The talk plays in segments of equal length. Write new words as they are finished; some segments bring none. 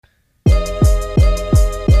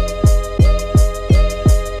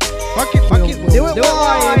Do it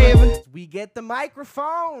live. We get the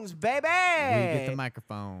microphones, baby. We get the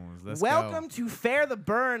microphones. Let's Welcome to Fair the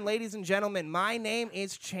Burn, ladies and gentlemen. My name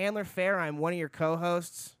is Chandler Fair. I'm one of your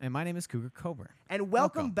co-hosts. And my name is Cougar Cobra. And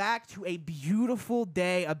welcome back to a beautiful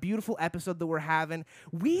day, a beautiful episode that we're having.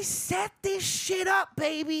 We set this shit up,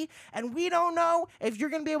 baby. And we don't know if you're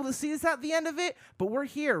going to be able to see this at the end of it, but we're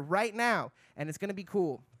here right now, and it's going to be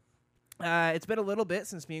cool. It's been a little bit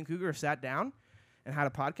since me and Cougar sat down and had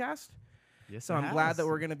a podcast. Yes, so I'm glad that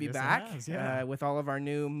we're going to be back with all of our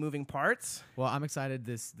new moving parts. Well, I'm excited.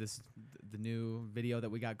 The new video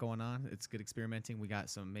that we got going on. It's good experimenting. We got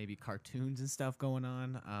some maybe cartoons and stuff going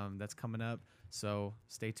on. That's coming up. So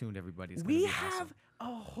stay tuned, everybody. We have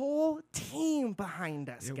a whole team behind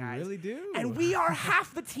us, guys. We really do. And we are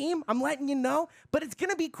half the team. I'm letting you know. But it's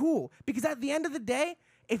going to be cool because at the end of the day,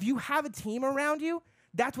 if you have a team around you,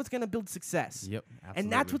 that's what's going to build success. Yep, absolutely.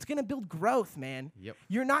 And that's what's going to build growth, man. Yep.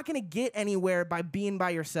 You're not going to get anywhere by being by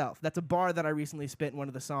yourself. That's a bar that I recently spit in one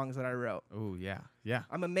of the songs that I wrote. Oh, yeah, yeah.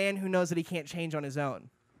 I'm a man who knows that he can't change on his own.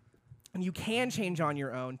 And you can change on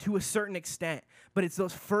your own to a certain extent, but it's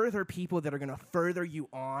those further people that are going to further you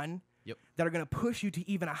on, that are going to push you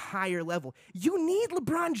to even a higher level. You need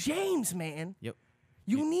LeBron James, man. Yep.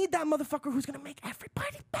 You need that motherfucker who's going to make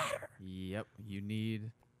everybody better. Yep. You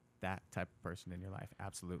need that type of person in your life.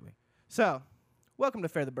 Absolutely. So, welcome to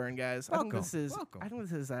Fair the Burn, guys. Welcome. I think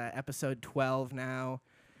this is episode 12 now.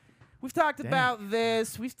 We've talked Dang. about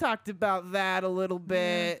this. We've talked about that a little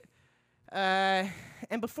bit. And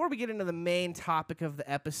before we get into the main topic of the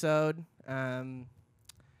episode, I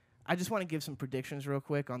just want to give some predictions real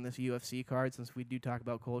quick on this UFC card since we do talk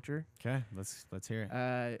about culture. Okay, let's hear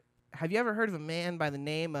it. Have you ever heard of a man by the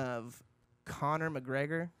name of Conor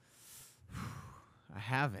McGregor? I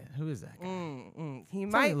haven't. Who is that guy? Tell me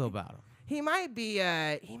a little about him. He might be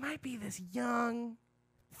this young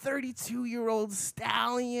 32-year-old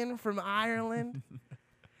stallion from Ireland.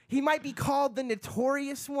 He might be called the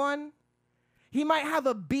Notorious One. He might have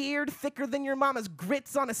a beard thicker than your mama's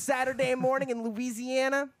grits on a Saturday morning in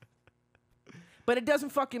Louisiana. But it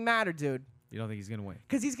doesn't fucking matter, dude. You don't think he's going to win?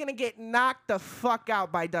 Because he's going to get knocked the fuck out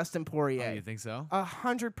by Dustin Poirier. Oh, you think so?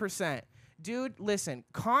 100%. Dude, listen,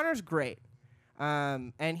 Conor's great.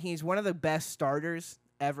 And he's one of the best starters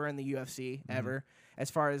ever in the UFC, ever. As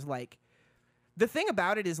far as, like, the thing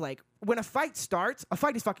about it is, like, when a fight starts, a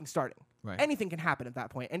fight is fucking starting. Right. Anything can happen at that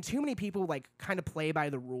point. And too many people, like, kind of play by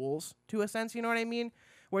the rules, to a sense, you know what I mean?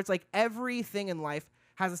 Where it's like everything in life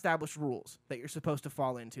has established rules that you're supposed to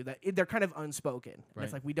fall into, that they're kind of unspoken. Right.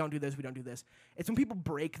 It's like, we don't do this, we don't do this. It's when people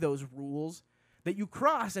break those rules that you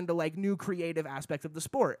cross into, like, new creative aspects of the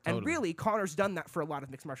sport. Totally. And really, Conor's done that for a lot of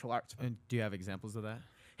mixed martial arts. And do you have examples of that?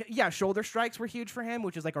 Yeah, shoulder strikes were huge for him,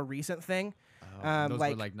 which is, like, a recent thing. Those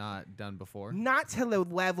were, like, not done before? Not to the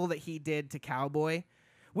level that he did to Cowboy,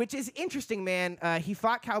 which is interesting, man. He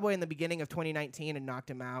fought Cowboy in the beginning of 2019 and knocked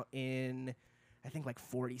him out in, I think, like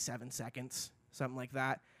 47 seconds, something like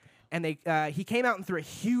that. And he came out and threw a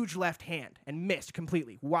huge left hand and missed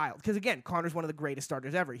completely. Wild. Because, again, Conor's one of the greatest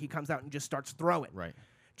starters ever. He comes out and just starts throwing. Right.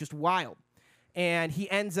 Just wild. And he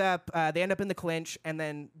ends up, they end up in the clinch, and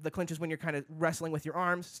then the clinch is when you're kind of wrestling with your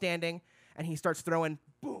arms, standing, and he starts throwing,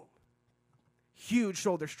 boom, huge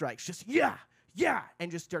shoulder strikes. Just, yeah, and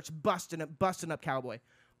just starts busting up Cowboy.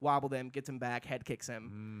 Wobbled him, gets him back, head kicks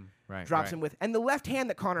him, drops him with, and the left hand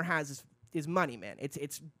that Conor has is money, man.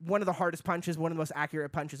 It's one of the hardest punches, one of the most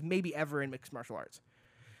accurate punches maybe ever in mixed martial arts.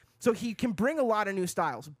 So he can bring a lot of new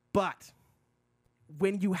styles, but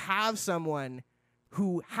when you have someone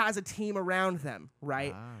who has a team around them,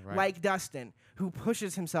 right? Like Dustin, who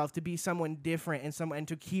pushes himself to be someone different and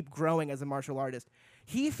to keep growing as a martial artist,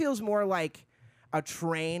 he feels more like a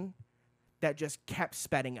train that just kept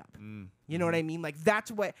speding up. You know what I mean? Like, that's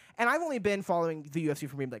what... And I've only been following the UFC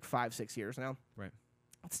for maybe like 5-6 years now. Right.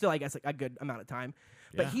 It's still, I guess, like a good amount of time.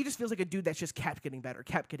 But he just feels like a dude that's just kept getting better.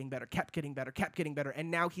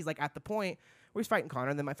 And now he's, like, at the point where he's fighting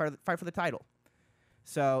Conor and then might fight for the title.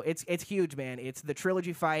 So it's huge, man. It's the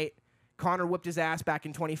trilogy fight. Conor whooped his ass back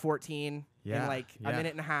in 2014 in, like, a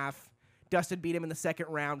minute and a half. Dustin beat him in the second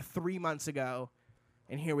round 3 months ago.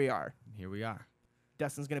 And here we are.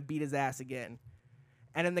 Dustin's going to beat his ass again.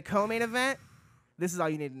 And in the co-main event, this is all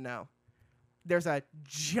you need to know. There's a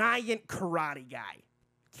giant karate guy.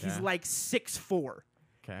 He's like 6'4".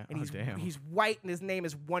 Okay. And he's white, and his name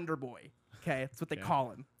is Wonder Boy. Okay, that's what they call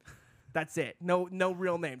him. That's it. No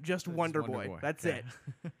real name, just Wonder Boy. That's it.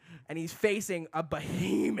 And he's facing a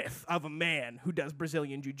behemoth of a man who does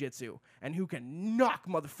Brazilian Jiu-Jitsu and who can knock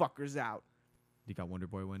motherfuckers out. You got Wonder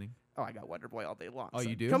Boy winning? Oh, I got Wonder Boy all day long. Oh, so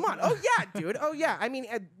you do? Come on. Oh, yeah, dude. Oh, yeah. I mean,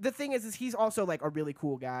 the thing is he's also, like, a really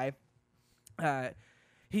cool guy.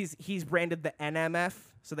 He's branded the NMF,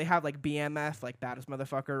 so they have like BMF, like baddest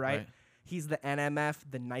motherfucker, right? He's the NMF,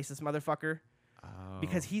 the nicest motherfucker,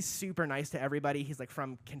 because he's super nice to everybody. He's like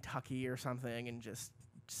from Kentucky or something, and just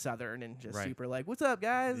Southern, and just super like, "What's up,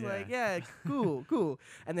 guys?" Yeah. Like, yeah, cool.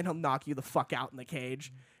 And then he'll knock you the fuck out in the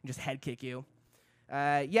cage and just head kick you.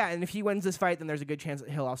 And if he wins this fight, then there's a good chance that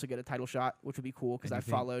he'll also get a title shot, which would be cool because I've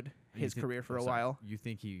followed his career for a while. You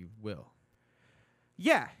think he will?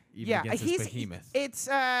 Yeah, Even against this behemoth. It's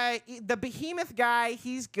the behemoth guy.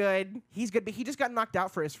 He's good, but he just got knocked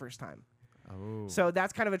out for his first time. Oh, So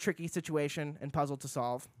that's kind of a tricky situation and puzzle to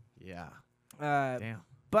solve. yeah. Damn.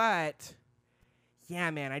 But yeah,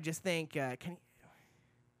 man, I just think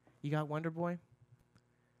you got Wonder Boy?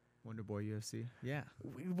 Wonder Boy UFC. Yeah.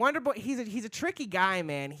 Wonder Boy, he's a tricky guy,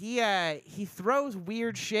 man. He throws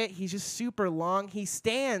weird shit. He's just super long. He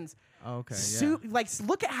stands. Okay. Like,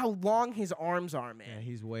 look at how long his arms are, man. Yeah,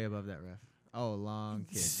 he's way above that ref. Oh, long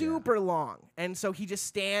kid. Super long. And so he just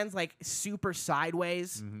stands like super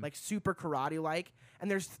sideways, like super karate like. And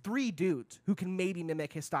there's 3 dudes who can maybe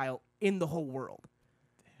mimic his style in the whole world.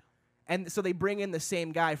 And so they bring in the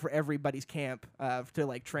same guy for everybody's camp to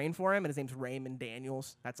like train for him, and his name's Raymond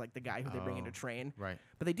Daniels. That's like the guy who they bring in to train. Right.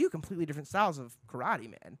 But they do completely different styles of karate,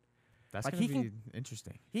 man. That's like gonna be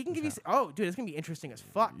interesting. He can give you. Oh, dude, it's gonna be interesting as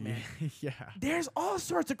fuck, man. Yeah. There's all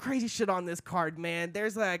sorts of crazy shit on this card, man.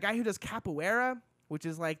 There's a guy who does capoeira, which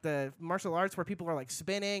is like the martial arts where people are like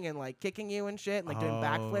spinning and like kicking you and shit, and like doing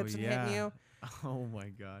backflips and hitting you. Oh my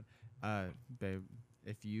god, babe,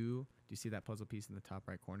 do you see that puzzle piece in the top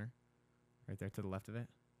right corner? Right there to the left of it.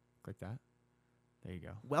 Click that. There you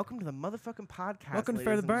go. Welcome to the motherfucking podcast. Welcome to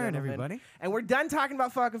Fair the Burn, everybody. And we're done talking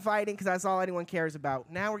about fucking fighting because that's all anyone cares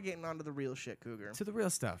about. Now we're getting on to the real shit, Cougar. To the real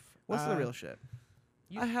stuff. What's the real shit?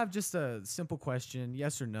 I have just a simple question,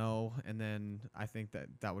 yes or no, and then I think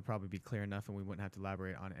that would probably be clear enough and we wouldn't have to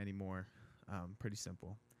elaborate on it anymore. Pretty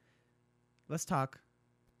simple. Let's talk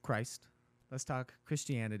Christ. Let's talk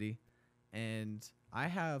Christianity. And I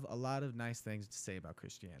have a lot of nice things to say about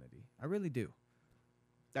Christianity. I really do.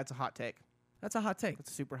 That's a hot take. That's a hot take.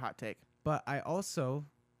 That's a super hot take. But I also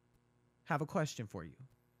have a question for you.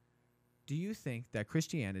 Do you think that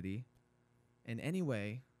Christianity in any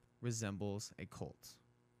way resembles a cult?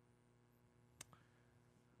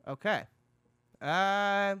 Okay.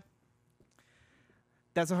 That's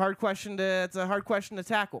a hard question to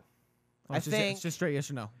tackle. Oh, it's just straight yes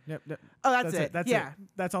or no. Yep. Oh, that's it. That's yeah. it.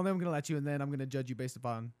 That's all I'm going to let you, and then I'm going to judge you based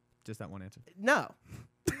upon just that one answer. No.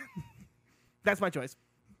 That's my choice.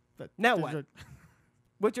 Now what?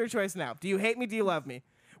 What's your choice now? Do you hate me? Do you love me?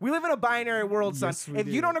 We live in a binary world, son. Yes, If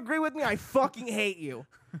you don't agree with me, I fucking hate you.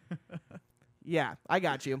 Yeah, I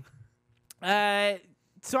got you.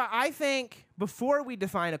 So I think before we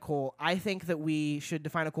define a cult, I think that we should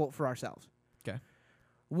define a cult for ourselves. Okay.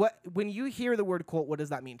 When you hear the word cult, what does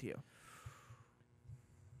that mean to you?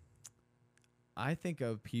 I think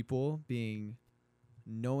of people being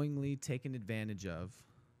knowingly taken advantage of,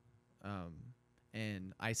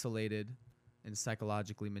 and isolated and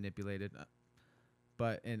psychologically manipulated.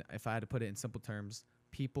 But if I had to put it in simple terms,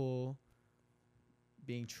 people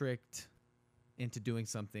being tricked into doing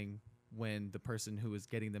something when the person who is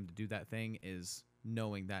getting them to do that thing is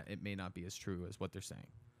knowing that it may not be as true as what they're saying.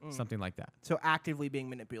 Something like that. So actively being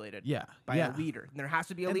manipulated. Yeah. By a leader. And there has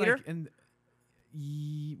to be a leader.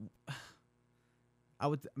 I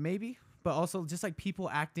would maybe, but also just like people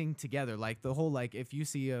acting together, like the whole, like if you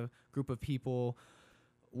see a group of people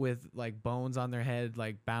with like bones on their head,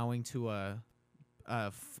 like bowing to a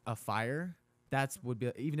fire, would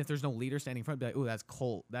be, even if there's no leader standing in front, be like, oh, that's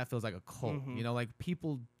cult. That feels like a cult. You know, like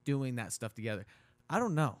people doing that stuff together. I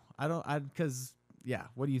don't know. Because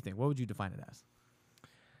what do you think? What would you define it as?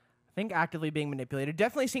 I think actively being manipulated.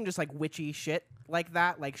 Definitely seeing just like witchy shit like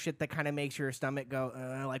that, like shit that kind of makes your stomach go,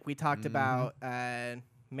 like we talked about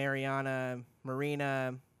Marina.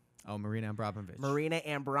 Oh, Marina Abramovich. Marina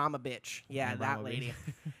Abramovich. Yeah, that lady.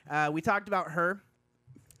 We talked about her.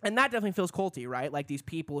 And that definitely feels culty, right? Like these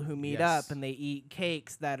people who meet up and they eat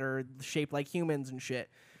cakes that are shaped like humans and shit.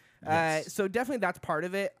 Yes. So definitely that's part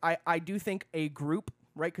of it. I do think a group,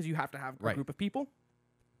 right? Because you have to have a group of people.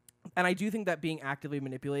 And I do think that being actively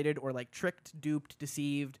manipulated or like tricked, duped,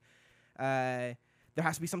 deceived, there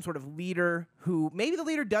has to be some sort of leader who maybe the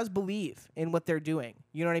leader does believe in what they're doing.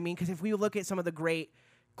 You know what I mean? Because if we look at some of the great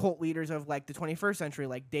cult leaders of like the 21st century,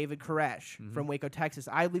 like David Koresh from Waco, Texas,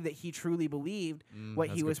 I believe that he truly believed what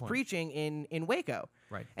he was preaching in Waco.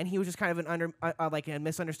 Right. And he was just kind of an like a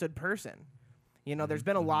misunderstood person. You know, there's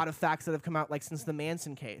been a lot of facts that have come out like since the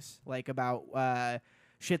Manson case, like about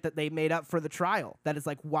shit that they made up for the trial that is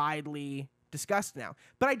like widely discussed now.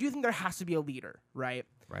 But I do think there has to be a leader, right?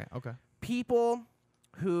 Right. Okay. People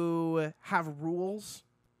who have rules,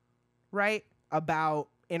 right, about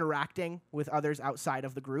interacting with others outside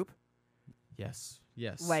of the group. Yes.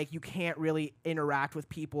 Yes. Like, you can't really interact with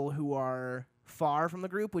people who are far from the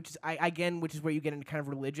group, which is which is where you get into kind of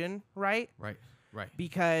religion, right? Right. Right.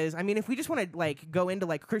 Because I mean, if we just want to like go into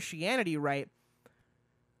like Christianity, right?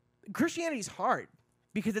 Christianity's hard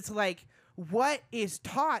because it's like what is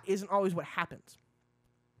taught isn't always what happens.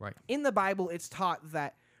 Right. In the Bible, it's taught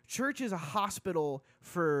that church is a hospital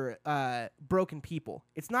for broken people.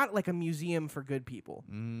 It's not like a museum for good people.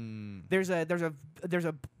 There's a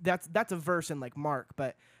that's a verse in like Mark,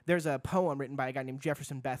 but there's a poem written by a guy named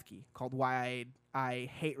Jefferson Bethke called "Why I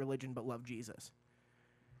Hate Religion But Love Jesus,"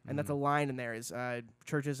 and that's a line in there. Is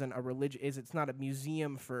church isn't a religion? It's not a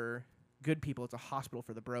museum for good people. It's a hospital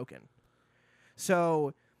for the broken.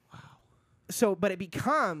 So, but it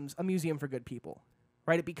becomes a museum for good people.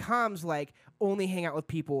 Right, it becomes like only hang out with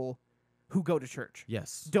people who go to church.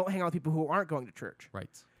 Yes. Don't hang out with people who aren't going to church. Right.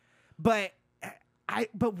 But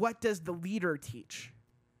what does the leader teach?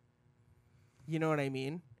 You know what I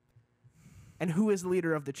mean? And who is the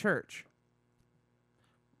leader of the church?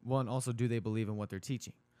 Well, and also, do they believe in what they're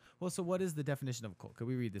teaching? Well, so what is the definition of a cult? Could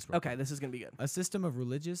we read this? Okay, this is gonna be good. A system of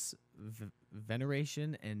religious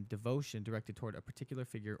veneration and devotion directed toward a particular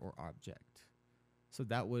figure or object. So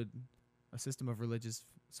that would. A system of religious,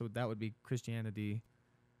 so that would be Christianity,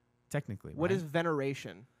 technically. What right? is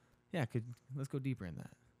veneration? Yeah, let's go deeper in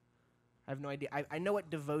that. I have no idea. I know what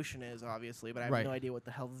devotion is, obviously, but I have no idea what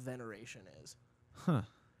the hell veneration is. Huh.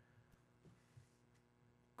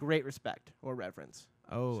 Great respect or reverence.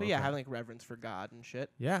 Oh, so yeah, having like reverence for God and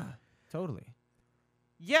shit. Yeah, totally.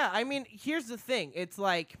 Yeah, I mean, here's the thing. It's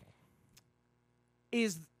like,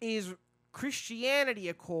 is Christianity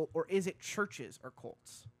a cult or is it churches or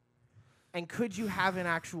cults? And could you have an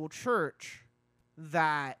actual church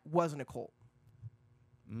that wasn't a cult?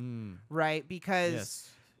 Right? Because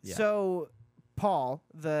so Paul,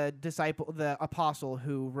 the apostle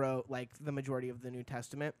who wrote like the majority of the New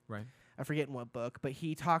Testament, right? I forget in what book, but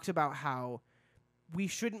he talks about how we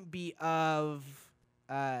shouldn't be of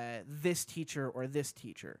this teacher or this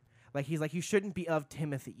teacher. Like he's like, you shouldn't be of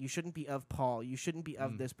Timothy, you shouldn't be of Paul, you shouldn't be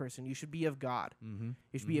of this person, you should be of God, you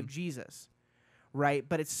should be of Jesus. Right,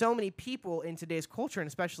 but it's so many people in today's culture, and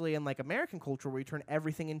especially in like American culture, where we turn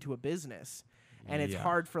everything into a business, and it's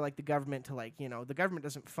hard for like the government to like, the government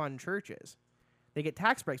doesn't fund churches. They get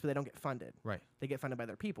tax breaks, but they don't get funded. Right, they get funded by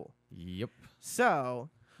their people. Yep. So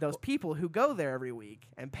those people who go there every week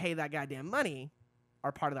and pay that goddamn money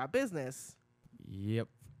are part of that business. Yep.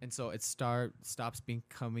 And so it stops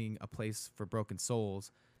becoming a place for broken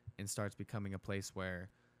souls, and starts becoming a place where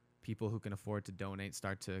people who can afford to donate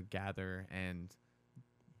start to gather, and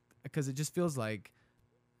because it just feels like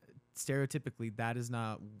stereotypically that is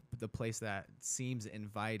not the place that seems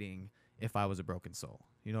inviting if I was a broken soul.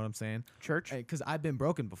 You know what I'm saying? Church? Because I've been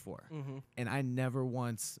broken before, and I never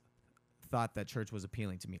once thought that church was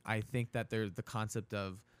appealing to me. I think that there's the concept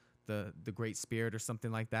of the Great Spirit or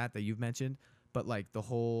something like that you've mentioned, but like the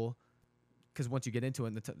whole, because once you get into it,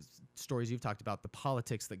 and the stories you've talked about, the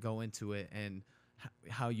politics that go into it, and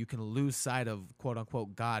how you can lose sight of quote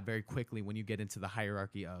unquote God very quickly when you get into the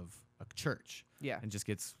hierarchy of a church. Yeah. And just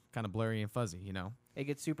gets kind of blurry and fuzzy, It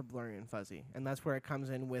gets super blurry and fuzzy. And that's where it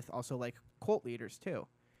comes in with also like cult leaders too.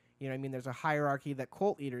 You know what I mean? There's a hierarchy that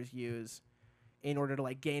cult leaders use in order to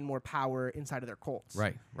like gain more power inside of their cults.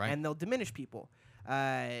 Right. And they'll diminish people.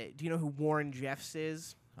 Do you know who Warren Jeffs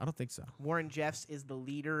is? I don't think so. Warren Jeffs is the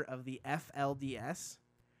leader of the FLDS.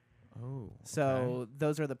 Oh. So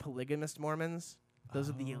those are the polygamist Mormons. Those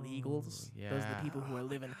are the illegals. Yeah. Those are the people who are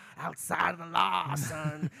living outside of the law,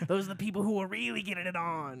 son. Those are the people who are really getting it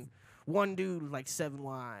on. One dude with like 7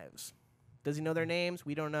 wives. Does he know their names?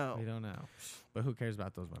 We don't know. We don't know. But who cares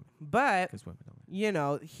about those women? But, Because women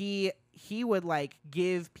don't. he would like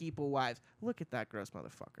give people wives. Look at that gross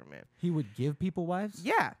motherfucker, man. He would give people wives?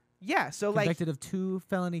 Yeah. Yeah. So Convicted of 2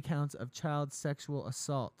 felony counts of child sexual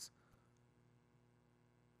assault.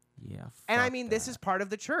 Yeah. And I mean, this is part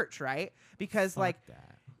of the church, right? Because Fuck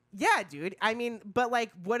that. Yeah, dude. I mean, but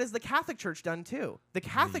like, what has the Catholic Church done too? The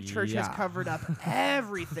Catholic Church has covered up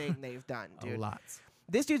everything they've done, dude. A lot.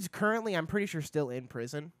 This dude's currently, I'm pretty sure, still in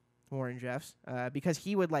prison, Warren Jeffs, because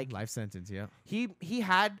he would like life sentence. Yeah. He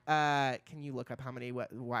had. Can you look up how many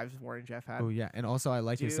wives Warren Jeff had? Oh yeah, and also I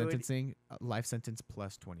like his Dude. sentencing. Life sentence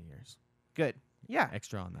plus 20 years. Good. Yeah.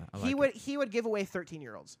 Extra on that. He would give away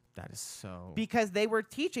 13-year-olds. That is so. Because they were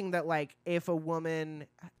teaching that like if a woman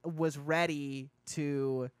was ready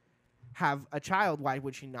to have a child, why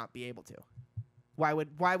would she not be able to? Why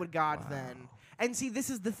would God Wow. then? And see, this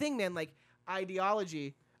is the thing, man. Like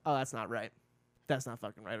ideology. Oh, that's not right. That's not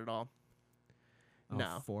fucking right at all. Oh,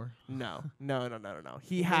 No. 4? No. He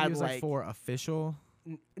Maybe had it was like 4 official,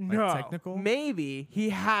 no, technical? maybe he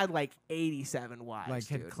had like 87 wives. like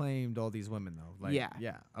had dude. claimed all these women though. Like, Yeah.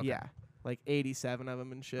 Okay. Yeah, like 87 of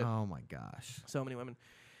them and shit. Oh my gosh. So many women.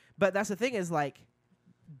 But that's the thing is like,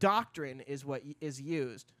 doctrine is what is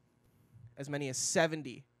used. As many as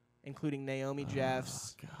 70, including Naomi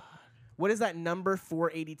Jeffs. God. What is that number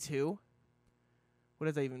 482? What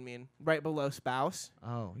does that even mean? Right below spouse.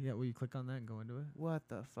 Oh yeah. Will you click on that and go into it? What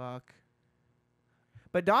the fuck?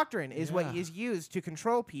 But doctrine is what Yeah. is used to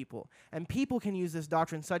control people. And people can use this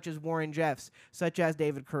doctrine, such as Warren Jeffs, such as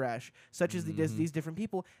David Koresh, such as these different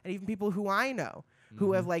people, and even people who I know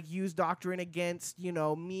who have like used doctrine against,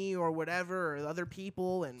 me or whatever, or other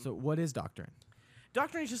people. And So what is doctrine?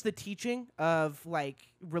 doctrine is just the teaching of like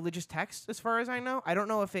religious texts, as far as I know. I don't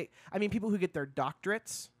know if people who get their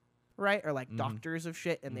doctorates, right, are like doctors of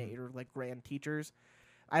shit, and they are like grand teachers.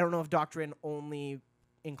 I don't know if doctrine only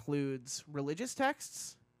includes religious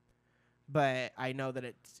texts, but I know that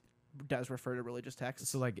it does refer to religious texts.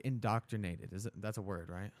 So like indoctrinated that's a word,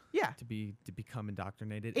 right? Yeah, To become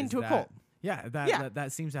indoctrinated into is a cult. Yeah, Yeah.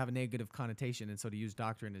 That seems to have a negative connotation, and so to use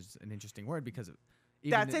doctrine is an interesting word because That's it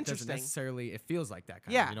doesn't interesting. necessarily it feels like that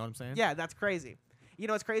kind Yeah. of, you know what I'm saying? Yeah, that's crazy. You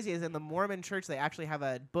know what's crazy is in the Mormon church they actually have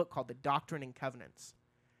a book called the Doctrine and Covenants,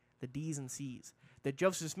 the D's and C's, that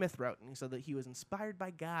Joseph Smith wrote, and he said that he was inspired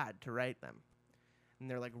by God to write them. And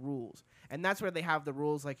they're like rules, and that's where they have the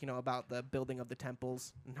rules, like about the building of the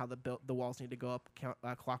temples and how the walls need to go up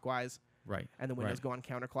clockwise, Right. and the windows go on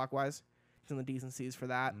counterclockwise. It's in the D's and C's for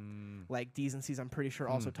that. Like D's and C's, I'm pretty sure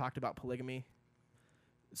also talked about polygamy.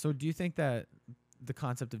 So do you think that the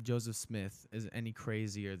concept of Joseph Smith is any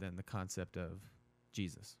crazier than the concept of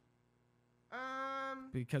Jesus?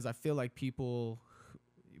 Because I feel like people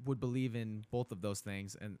would believe in both of those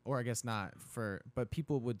things, or I guess not, but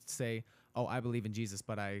people would say, oh, I believe in Jesus,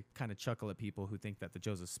 but I kind of chuckle at people who think that the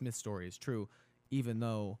Joseph Smith story is true, even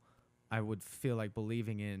though I would feel like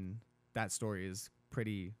believing in that story is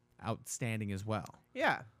pretty outstanding as well.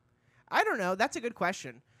 Yeah. I don't know. That's a good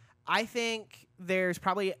question. I think there's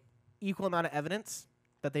probably equal amount of evidence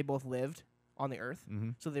that they both lived on the earth.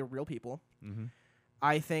 So they're real people.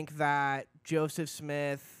 I think that Joseph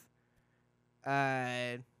Smith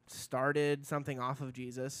started something off of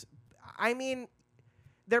Jesus. I mean,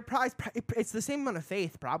 they're probably it's the same amount of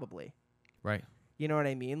faith, probably. Right. You know what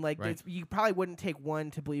I mean? Like, Right. you probably wouldn't take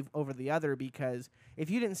one to believe over the other, because if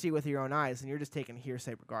you didn't see it with your own eyes, then you're just taking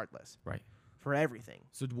hearsay regardless. Right. For everything.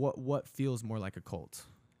 So what feels more like a cult?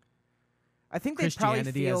 I think they probably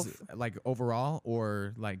Christianity feel as like overall,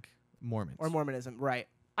 or like Mormons? or Mormonism, right?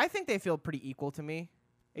 I think they feel pretty equal to me.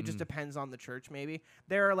 It just depends on the church, maybe.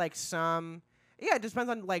 There are like some, yeah, it just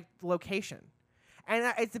depends on like location,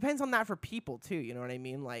 and it depends on that for people too. You know what I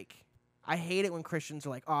mean? Like, I hate it when Christians are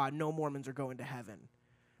like, "Oh, no Mormons are going to heaven."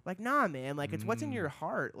 Like, nah, man. Like, it's what's in your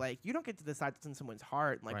heart. Like, you don't get to decide what's in someone's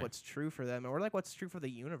heart, and, like Right. what's true for them, or like what's true for the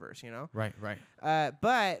universe. You know? Right. Right.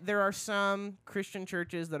 But there are some Christian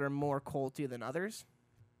churches that are more culty than others.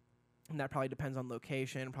 And that probably depends on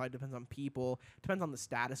location, probably depends on people, depends on the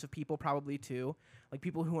status of people probably too. Like,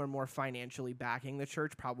 people who are more financially backing the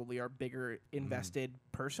church probably are bigger invested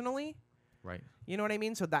personally. Right. You know what I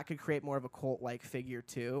mean? So that could create more of a cult-like figure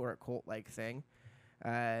too, or a cult-like thing.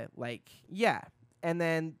 Yeah. And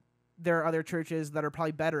then there are other churches that are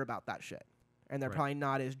probably better about that shit. And they're Right. probably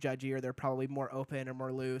not as judgy, or they're probably more open or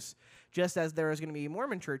more loose. Just as there is going to be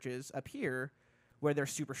Mormon churches up here where they're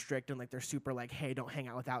super strict and like they're super like, hey, don't hang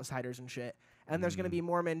out with outsiders and shit. And there's going to be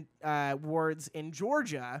Mormon wards in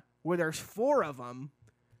Georgia where there's 4 of them,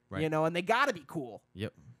 Right. you know, and they got to be cool.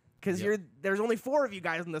 Yep. Because Yep. there's only 4 of you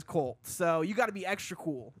guys in this cult, so you got to be extra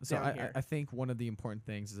cool So down here. I think one of the important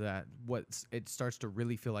things is that it starts to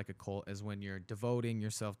really feel like a cult is when you're devoting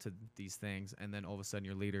yourself to these things, and then all of a sudden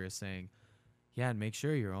your leader is saying, yeah, and make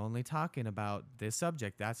sure you're only talking about this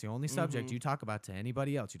subject. That's the only subject you talk about to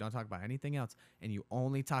anybody else. You don't talk about anything else, and you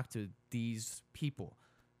only talk to these people.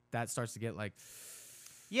 That starts to get like,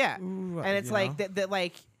 yeah, ooh, and it's you like know? that,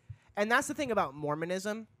 like, and that's the thing about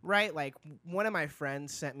Mormonism, right? Like, one of my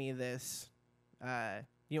friends sent me this. You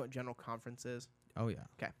know what General Conference is? Oh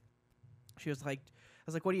yeah. She was like, I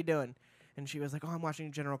was like, what are you doing? And she was like, oh, I'm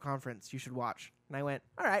watching General Conference. You should watch. And I went,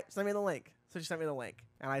 all right, send me the link. So she sent me the link,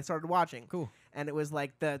 and I started watching. Cool. And it was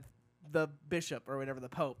like the bishop or whatever, the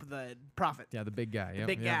pope, the prophet. Yeah, the big guy. The Yep,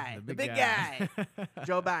 big yep, guy. The big guy.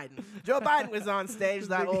 Joe Biden. Joe Biden was on stage,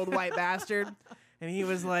 that old white bastard. And he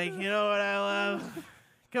was like, you know what I love?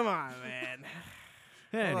 Come on, man.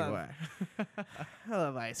 Anyway. I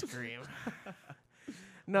love ice cream.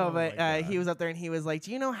 No, Oh but my he God. was up there and he was like,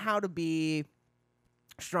 do you know how to be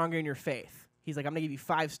stronger in your faith? He's like, I'm going to give you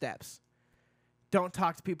 5 steps. Don't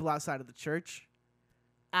talk to people outside of the church.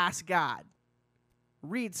 Ask God.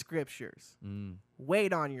 Read scriptures.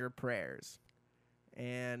 Wait on your prayers.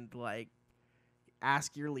 And, like,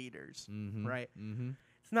 ask your leaders. Mm-hmm. Right? Mm-hmm.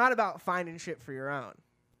 It's not about finding shit for your own.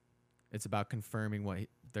 It's about confirming what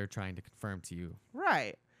they're trying to confirm to you.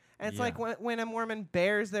 Right. And it's Yeah. like when a Mormon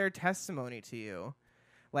bears their testimony to you,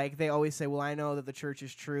 like they always say, well, I know that the church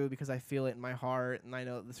is true because I feel it in my heart, and I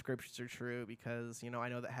know that the scriptures are true because, I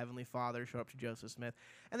know that Heavenly Father showed up to Joseph Smith.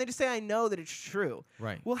 And they just say, I know that it's true.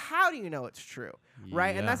 Right. Well, how do you know it's true?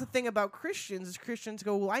 Right? And that's Yeah. the thing about Christians is Christians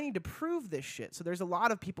go, well, I need to prove this shit. So there's a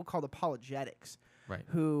lot of people called apologetics. Right.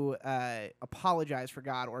 Who apologize for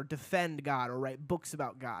God or defend God or write books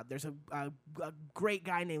about God. There's a great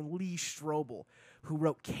guy named Lee Strobel who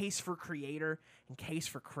wrote Case for Creator and Case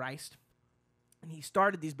for Christ. And he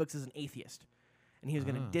started these books as an atheist. And he was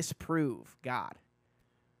going to disprove God.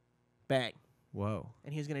 Bang. Whoa.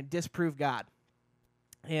 And he was going to disprove God.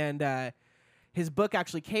 And his book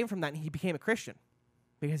actually came from that, and he became a Christian.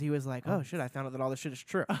 Because he was like, oh, shit, I found out that all this shit is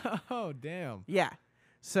true. Oh, damn. Yeah.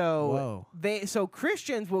 So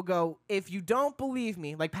Christians will go, if you don't believe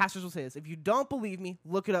me, like pastors will say this, if you don't believe me,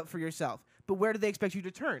 look it up for yourself. But where do they expect you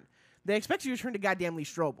to turn? They expect you to turn to goddamn Lee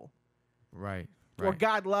Strobel. Right. Or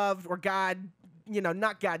God loved, or God,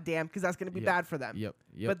 not goddamn, because that's going to be bad for them. Yep.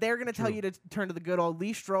 But they're going to tell you to turn to the good old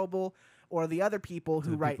Lee Strobel or the other people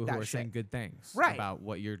who write that who are shit. saying good things Right. about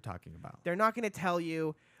what you're talking about. They're not going to tell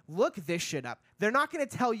you, look this shit up. They're not going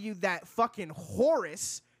to tell you that fucking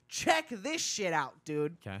Horus, check this shit out,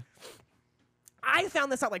 dude. Okay. I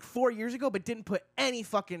found this out like 4 years ago, but didn't put any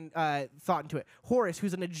fucking thought into it. Horus,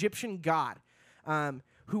 who's an Egyptian god,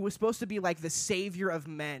 who was supposed to be like the savior of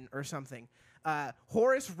men or something.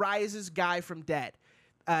 Horus rises guy from dead.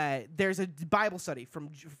 There's a Bible study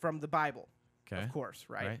from the Bible, Okay. of course,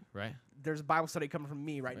 right? Right. There's a Bible study coming from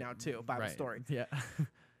me right now too. Bible story. Yeah.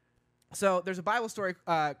 So there's a Bible story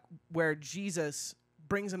where Jesus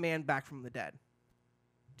brings a man back from the dead.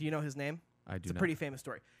 Do you know his name? I do It's a not. pretty famous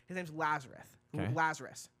story. His name's Lazarus. Okay.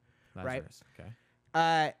 Lazarus. Right?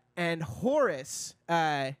 Okay. And Horus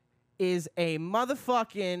is a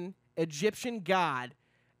motherfucking Egyptian god,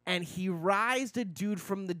 and he raised a dude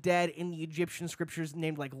from the dead in the Egyptian scriptures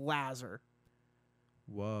named like Lazar.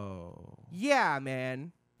 Whoa. Yeah,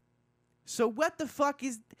 man. So what the fuck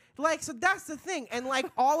is like? So that's the thing, and like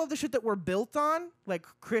all of the shit that we're built on, like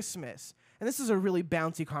Christmas, and this is a really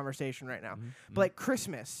bouncy conversation right now, but like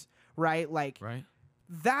Christmas, right? Like Right.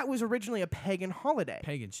 that was originally a pagan holiday.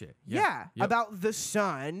 Pagan shit. Yeah, Yep. about the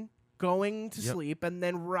sun going to sleep and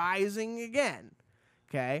then rising again.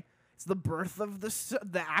 Okay, it's the birth of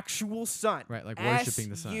the actual sun. Right, like worshiping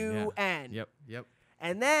the sun. S-U-N. Yep.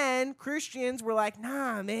 And then Christians were like,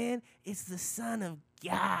 nah, man, it's the Son of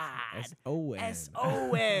God. S-O-N.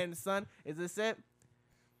 S-O-N, son. Is this it?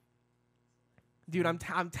 Dude, I'm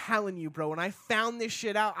telling you, bro. When I found this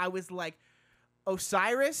shit out, I was like,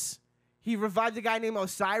 Osiris? He revived a guy named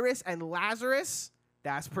Osiris and Lazarus?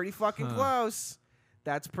 That's pretty fucking close.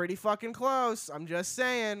 That's pretty fucking close. I'm just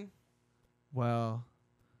saying. Well,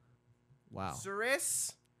 wow.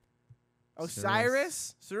 Osiris?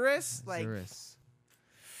 Osiris? Like, Osiris.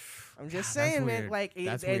 I'm just That's saying, man. weird. Like,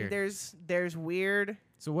 That's and weird. there's weird.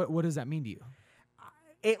 So what does that mean to you?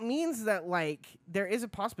 It means that, like, there is a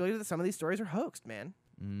possibility that some of these stories are hoaxed, man.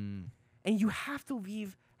 And you have to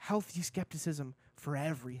leave healthy skepticism for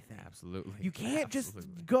everything. Absolutely. You can't just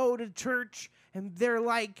Absolutely. go to church and they're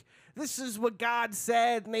like, this is what God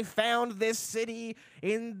said, and they found this city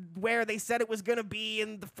in where they said it was going to be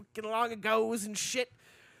in the fucking long ago's and shit.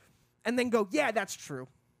 And then go, yeah, that's true.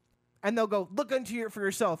 And they'll go, look into it for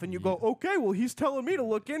yourself. And you go, okay, well, he's telling me to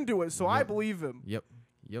look into it, so I believe him. Yep.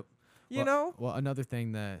 You know? Well, another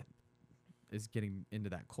thing that is getting into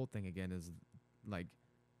that cult thing again is like,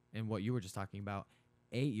 and what you were just talking about,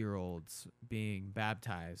 8-year-olds being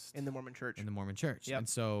baptized In the Mormon church. Yep. And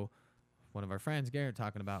so one of our friends, Garrett,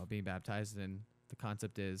 talking about being baptized, and the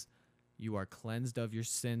concept is you are cleansed of your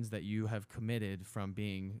sins that you have committed from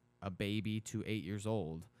being a baby to 8 years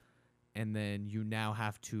old. And then you now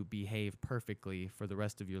have to behave perfectly for the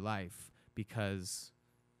rest of your life because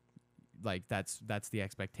like that's the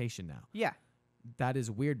expectation now. Yeah. That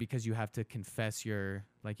is weird because you have to confess you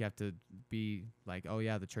have to be like, oh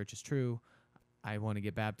yeah, the church is true. I want to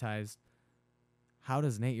get baptized. How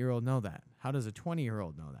does an 8-year-old know that? How does a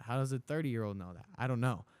 20-year-old know that? How does a 30-year-old know that? I don't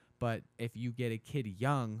know. But if you get a kid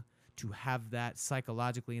young to have that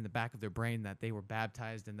psychologically in the back of their brain that they were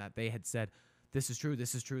baptized and that they had said, this is true,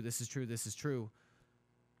 this is true, this is true, this is true.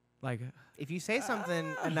 Like, if you say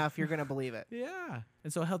something enough, you're gonna believe it. yeah.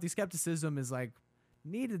 And so healthy skepticism is like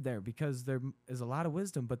needed there because there is a lot of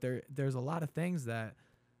wisdom, but there's a lot of things that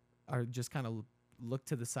are just kind of looked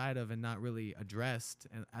to the side of and not really addressed,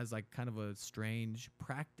 and as like kind of a strange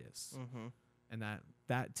practice. Mm-hmm. And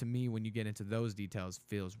that to me, when you get into those details,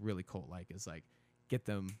 feels really cult like. It's like get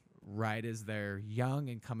them right as they're young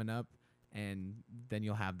and coming up, and then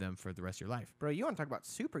you'll have them for the rest of your life. Bro, you want to talk about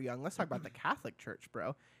super young? Let's talk about the Catholic Church,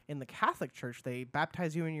 bro. In the Catholic Church, they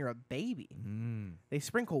baptize you when you're a baby. They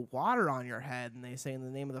sprinkle water on your head, and they say in the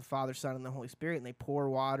name of the Father, Son, and the Holy Spirit, and they pour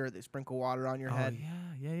water, they sprinkle water on your head.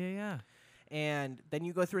 Yeah. And then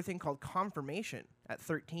you go through a thing called confirmation at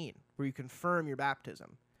 13, where you confirm your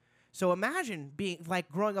baptism. So imagine being like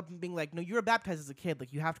growing up and being like, no, you were baptized as a kid.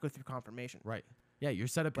 Like, you have to go through confirmation. Right. Yeah, you're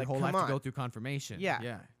set up your Like, whole come life on. to go through confirmation.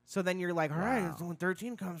 Yeah. So then you're like, all right, so when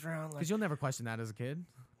 13 comes around, like, Because you'll never question that as a kid.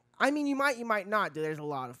 I mean, you might not. Dude, there's a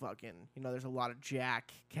lot of fucking, there's a lot of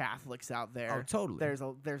jack Catholics out there. Oh, totally. There's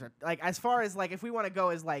a like, as far as like, if we want to go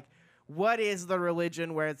as like, what is the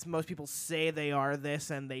religion where it's most people say they are this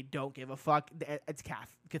and they don't give a fuck? It's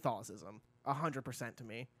Catholicism, 100% to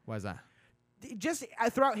me. Why is that? Just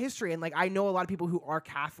throughout history, and like I know a lot of people who are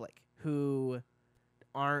Catholic who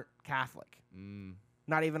aren't Catholic.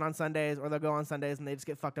 Not even on Sundays, or they'll go on Sundays and they just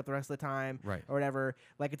get fucked up the rest of the time, Right. or whatever.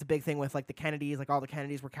 Like, it's a big thing with like the Kennedys. Like, all the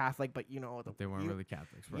Kennedys were Catholic, but They weren't really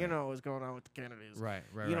Catholics, right? You know what was going on with the Kennedys. Right.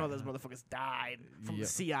 You know those motherfuckers died from the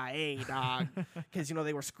CIA, dog, because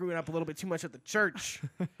they were screwing up a little bit too much at the church.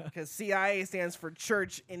 Because CIA stands for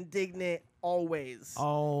Church Indignant Always.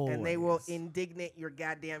 And they will indignate your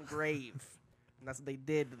goddamn grave. And that's what they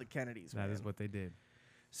did to the Kennedys. That is what they did.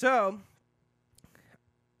 So,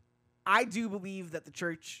 I do believe that the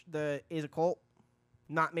church is a cult.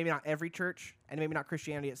 Maybe not every church, and maybe not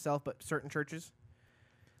Christianity itself, but certain churches.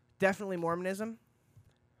 Definitely Mormonism.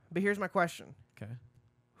 But here's my question. Okay.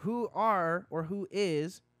 Who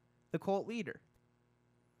is the cult leader?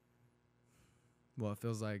 Well, it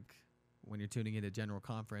feels like when you're tuning into General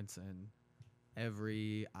Conference and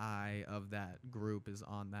every eye of that group is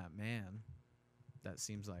on that man, that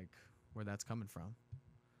seems like where that's coming from.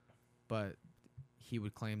 But he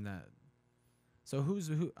would claim that. So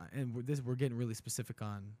who? And we're getting really specific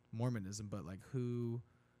on Mormonism, but like, who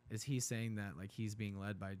is he saying that like he's being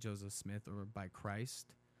led by Joseph Smith or by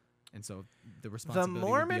Christ? And so the responsibility The would be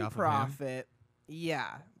Mormon off prophet,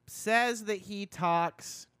 says that he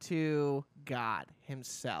talks to God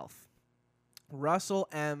himself. Russell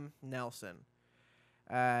M. Nelson.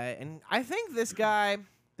 And I think this guy,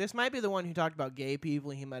 this might be the one who talked about gay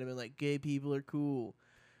people. He might have been like, gay people are cool,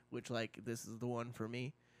 which, like, this is the one for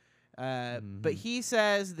me. But he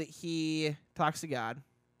says that he talks to God,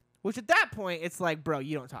 which at that point, it's like, bro,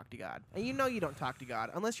 you don't talk to God. And you know you don't talk to God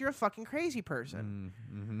unless you're a fucking crazy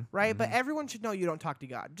person. Right? But everyone should know you don't talk to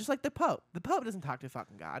God. Just like the Pope. The Pope doesn't talk to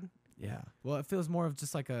fucking God. Yeah. Well, it feels more of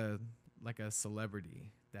just like a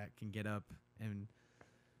celebrity that can get up and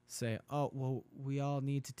say, oh, well, we all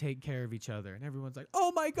need to take care of each other. And everyone's like,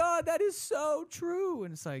 oh, my God, that is so true.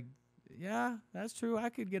 And it's like, yeah, that's true. I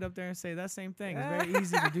could get up there and say that same thing. It's very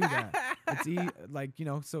easy to do that.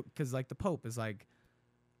 It's so because like the Pope is like,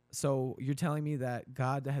 so you're telling me that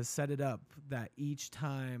God has set it up that each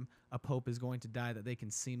time a Pope is going to die, that they can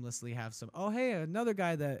seamlessly have another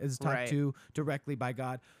guy that is talked to directly by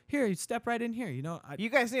God. Here, you step right in here. You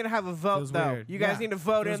guys need to have a vote, though. Weird. You guys need to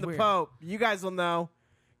vote in the Pope. You guys will know.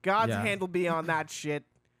 God's hand will be on that shit.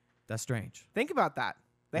 That's strange. Think about that.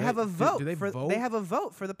 They have a vote. Do they vote? They have a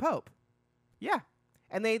vote for the Pope. Yeah,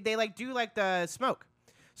 and they like do like the smoke.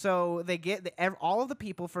 So they get all of the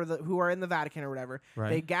people who are in the Vatican or whatever. Right.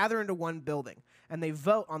 They gather into one building and they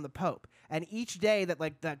vote on the Pope. And each day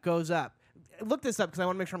that goes up, look this up because I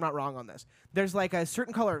want to make sure I'm not wrong on this. There's like a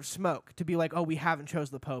certain color of smoke to be like, oh, we haven't chose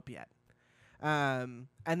the Pope yet. And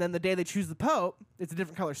then the day they choose the Pope, it's a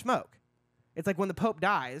different color smoke. It's like when the Pope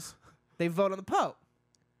dies, they vote on the Pope.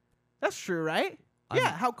 That's true, right?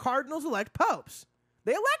 Yeah, how cardinals elect popes.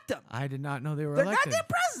 They elect them. I did not know they were They're elected. goddamn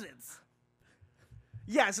presidents.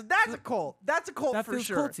 Yeah, so that's a cult. That's a cult for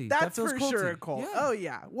sure. Culty. That's that for culty. sure a cult. Yeah. Oh,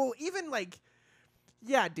 yeah. Well, even like,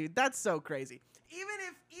 yeah, dude, that's so crazy.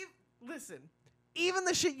 Even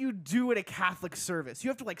the shit you do at a Catholic service, you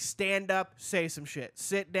have to like stand up, say some shit.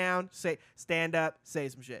 Sit down, stand up, say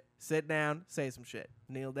some shit. Sit down, say some shit.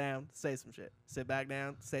 Kneel down, say some shit. Sit back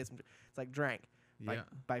down, say some shit. It's like Drank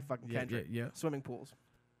by fucking Kendrick. Yeah. Swimming pools.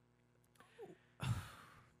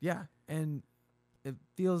 Yeah, and it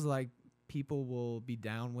feels like people will be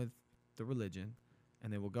down with the religion,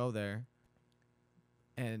 and they will go there,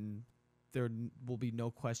 and will be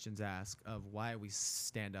no questions asked of why we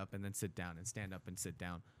stand up and then sit down and stand up and sit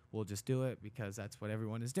down. We'll just do it because that's what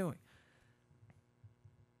everyone is doing.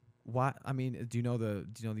 Why? I mean, do you know the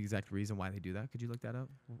exact reason why they do that? Could you look that up?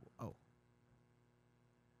 Oh,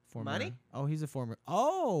 Money? Oh, he's a former.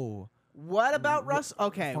 Oh, What about Russell?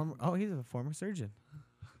 Okay. He's a former surgeon.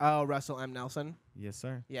 Oh, Russell M. Nelson. Yes,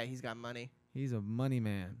 sir. Yeah, he's got money. He's a money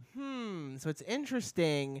man. So it's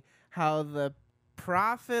interesting how the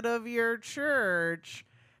prophet of your church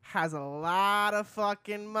has a lot of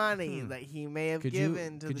fucking money that he may have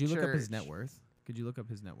given to the church. Could you look up his net worth? Could you look up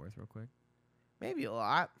his net worth real quick? Maybe a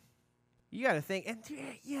lot. You got to think. And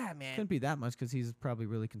yeah, man. Couldn't be that much because he's probably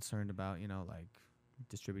really concerned about, like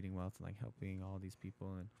distributing wealth and like helping all these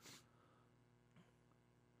people. And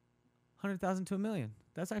 100,000 to $1 million.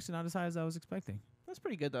 That's actually not as high as I was expecting. That's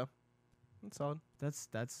pretty good though. That's solid.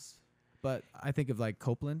 That's. But I think of like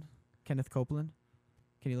Copeland, Kenneth Copeland.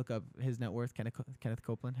 Can you look up his net worth, Kenneth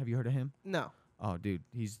Copeland? Have you heard of him? No. Oh, dude,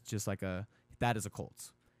 he's just like that is a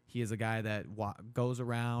cult. He is a guy that goes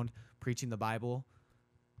around preaching the Bible.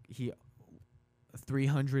 He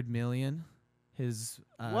 300 million. His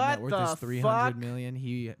net worth is 300 million.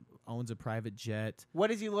 He owns a private jet.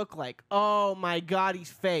 What does he look like? Oh my God,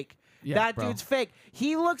 he's fake. Yeah, that bro. dude's fake.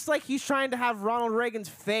 He looks like he's trying to have Ronald Reagan's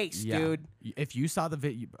face, dude. If you saw the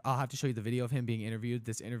video, I'll have to show you the video of him being interviewed.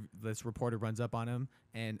 This reporter runs up on him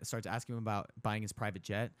and starts asking him about buying his private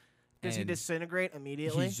jet. Does he disintegrate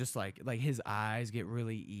immediately? He's just like his eyes get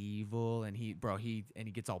really evil, and he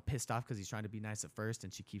gets all pissed off because he's trying to be nice at first,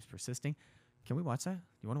 and she keeps persisting. Can we watch that?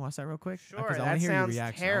 You want to watch that real quick? Sure. That sounds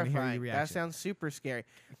terrifying. That sounds super scary.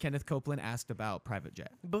 Kenneth Copeland asked about private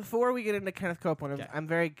jet. Before we get into Kenneth Copeland,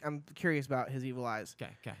 I'm curious about his evil eyes.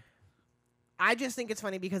 Okay. I just think it's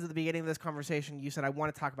funny because at the beginning of this conversation, you said I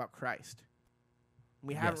want to talk about Christ.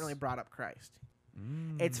 We haven't really brought up Christ.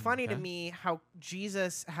 It's funny to me how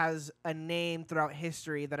Jesus has a name throughout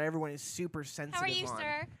history that everyone is super sensitive on. How are you,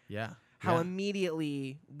 sir? Yeah. How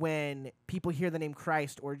immediately when people hear the name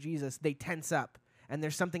Christ or Jesus, they tense up. And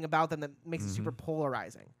there's something about them that makes it super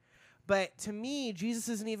polarizing. But to me, Jesus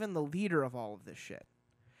isn't even the leader of all of this shit.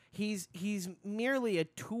 He's merely a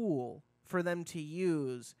tool for them to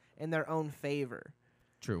use in their own favor.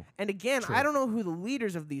 True. And again, I don't know who the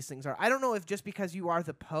leaders of these things are. I don't know if just because you are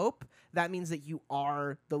the Pope, that means that you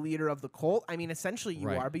are the leader of the cult. I mean, essentially you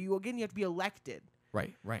are, but you have to be elected.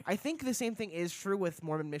 Right. I think the same thing is true with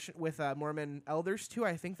Mormon elders too.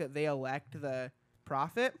 I think that they elect the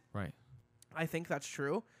prophet. Right. I think that's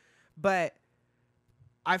true. But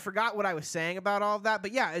I forgot what I was saying about all of that.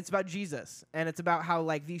 But yeah, it's about Jesus. And it's about how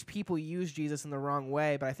like these people use Jesus in the wrong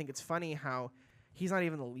way. But I think it's funny how he's not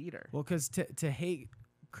even the leader. Well, because to hate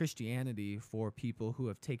Christianity for people who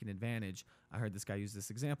have taken advantage, I heard this guy use this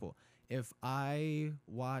example. If I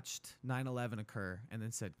watched 9/11 occur and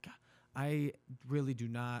then said, God, I really do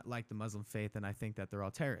not like the Muslim faith and I think that they're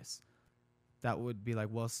all terrorists, that would be like,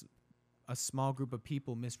 well, a small group of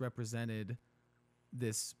people misrepresented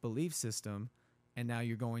this belief system, and now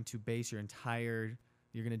you're going to base you're going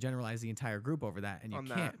to generalize the entire group over that, and you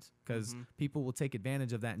can't, because people will take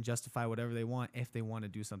advantage of that and justify whatever they want if they want to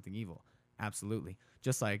do something evil. Absolutely.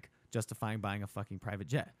 Just like justifying buying a fucking private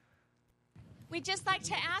jet. We'd just like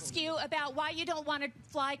to ask you about why you don't want to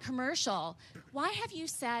fly commercial. Why have you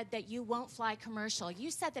said that you won't fly commercial? You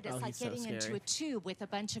said that it's like getting into a tube with a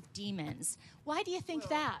bunch of demons. Why do you think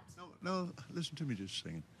that? No, listen to me just a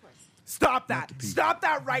second. Stop that. Stop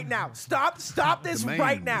that right now. Stop this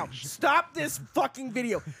right now. Stop this fucking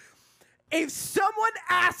video. If someone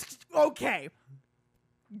asks, okay,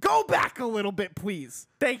 go back a little bit, please.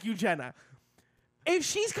 Thank you, Jenna. If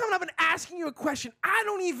she's coming up and asking you a question, I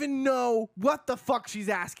don't even know what the fuck she's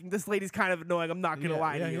asking. This lady's kind of annoying. I'm not going to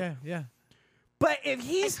lie to you. Yeah. But if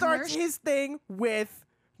he starts his thing with,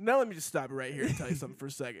 no, let me just stop it right here and tell you something for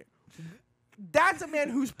a second. That's a man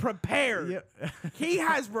who's prepared. Yep. He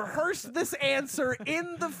has rehearsed this answer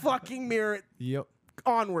in the fucking mirror. Yep.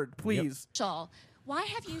 Onward, please. Yep. Why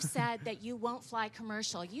have you said that you won't fly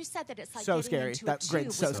commercial? You said that it's like so getting scary. into That's a tube great.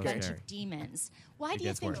 with So a bunch scary. of demons. Why do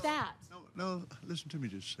you think that? No, listen to me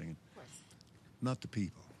just a second. Not the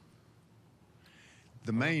people.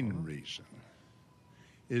 The main reason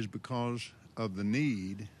is because of the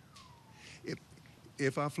need.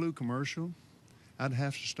 If I flew commercial, I'd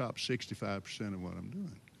have to stop 65% of what I'm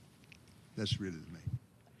doing. That's really the main.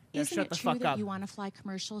 Isn't it true that you want to fly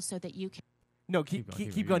commercial so that you can? No, keep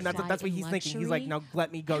going. That's what he's thinking. He's like, no,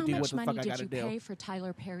 let me go do what the fuck I gotta do. How much money did you pay for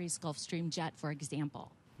Tyler Perry's Gulfstream jet, for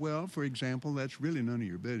example? Well, for example, that's really none of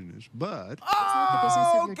your business, but...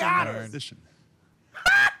 Oh, got it! Listen,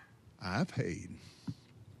 I paid.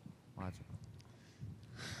 Watch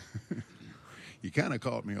You kind of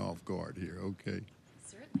caught me off guard here, okay?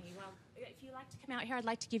 Certainly. Well, if you'd like to come out here, I'd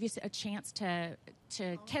like to give you a chance to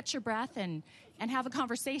catch your breath and have a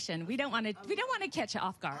conversation. We don't want to catch you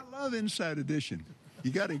off guard. I love Inside Edition.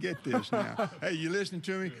 You got to get this now. Hey, you listening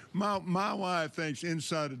to me? My wife thinks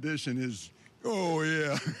Inside Edition is, oh,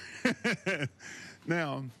 yeah.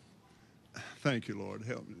 Now, thank you, Lord.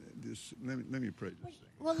 Help me. Let me pray this thing.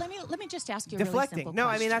 Well, let me just ask you a Deflecting. really simple No,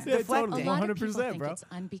 I question. mean, that's deflecting. A lot of 100%, people think bro. it's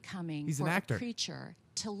unbecoming He's for an actor. a preacher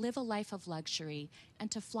to live a life of luxury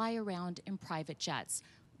and to fly around in private jets.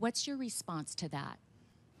 What's your response to that?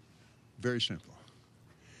 Very simple.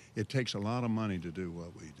 It takes a lot of money to do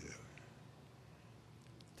what we do.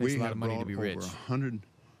 Takes We a lot have of money to brought be over rich. 100.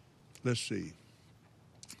 Let's see.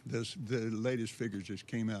 The latest figures just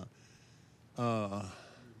came out.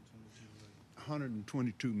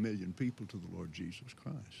 122 million people to the Lord Jesus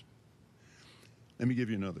Christ. Let me give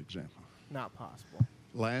you another example. Not possible.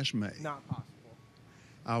 Last May, Not possible.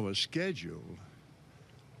 I was scheduled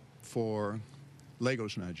for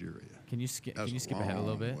Lagos, Nigeria. Can you skip That's ahead a little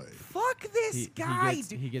long bit? way. Fuck this guy,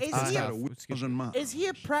 dude. He gets Is pissed he I a- had a off. 1,000 miles. Is he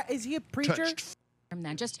a preacher? Touched From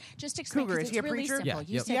then, just explain Cougar, because is he it's a really preacher? simple. Yeah,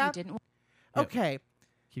 You yep. said Yeah. you didn't. Yep. Okay.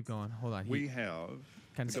 Keep going. Hold on. We have.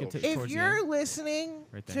 kind of skip If to If towards the you're end. listening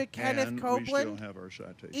Right there. to Kenneth and Copeland, we still have our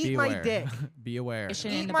citation. eat Be my aware. dick. Be aware. In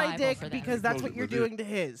Eat the my Bible dick for that. because that's Close what it you're with it. doing to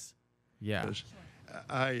his. Yeah.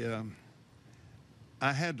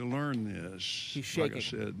 I had to learn this. He's like I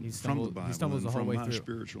shaking. said, He from the Bible stumbles and the whole from way my through.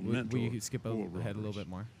 spiritual We mentor. could skip Oral ahead a little Roberts. bit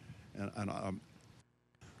more. And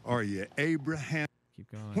are you Abraham?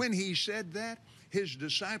 Keep going. When he said that, his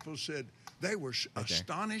disciples said they were there.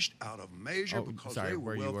 astonished out of measure Oh, because sorry, they were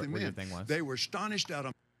where you were- wealthy where your men. thing was. They were astonished out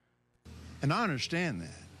of. And I understand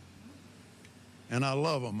that. And I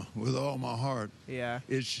love them with all my heart. Yeah,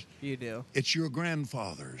 It's you do. your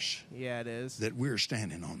grandfathers Yeah, it is. that we're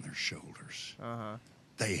standing on their shoulders. Uh-huh.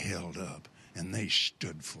 They held up and they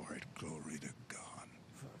stood for it. Glory to God.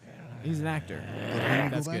 He's an actor.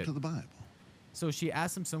 That's Go back good. to the Bible. So she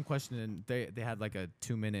asked him some question, and they had like a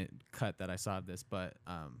 2-minute cut that I saw of this, but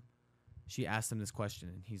she asked him this question,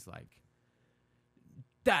 and he's like,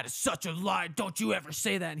 "That is such a lie! Don't you ever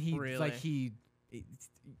say that!" And he Really? like he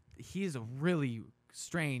is a really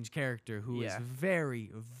strange character who is Yeah.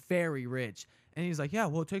 very, very rich, and he's like, "Yeah,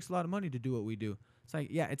 well, it takes a lot of money to do what we do." It's like,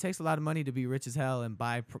 yeah, it takes a lot of money to be rich as hell and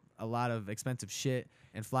buy a lot of expensive shit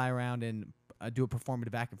and fly around and do a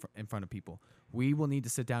performative act in front of people. We will need to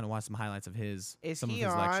sit down and watch some highlights of Is some he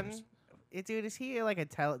of his on? lectures. Dude, is he like a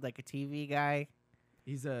TV guy?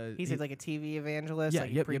 He's Like a TV evangelist. Yeah, like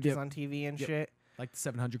he yep, preaches yep. on TV and Yep. shit. like the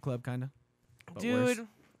 700 Club, kind of. Dude,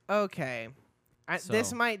 okay. This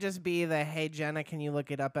So- might just be the "Hey Jenna, can you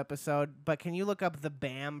look it up" episode, but can you look up the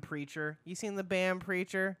BAM preacher? You seen the BAM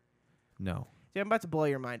preacher? No. Dude, I'm about to blow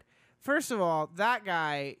your mind. First of all, that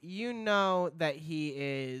guy, you know that he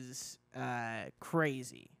is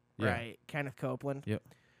crazy, Yeah. right? Kenneth Copeland. Yep.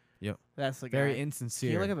 That's the guy. Very Can you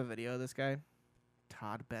insincere. look up a video of this guy?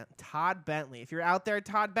 Todd Bentley. If you're out there,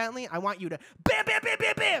 Todd Bentley, I want you to bam, bam, bam,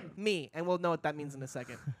 bam, bam, me, and we'll know what that means in a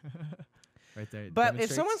second. Right there. it But if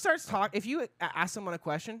someone demonstrates- starts talking, if you ask someone a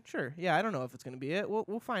question, sure, yeah, I don't know if it's going to be it.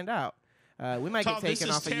 We'll find out. We might get This taken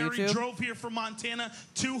is off of Terry, YouTube. drove here from Montana,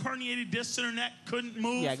 2 herniated discs in her neck, couldn't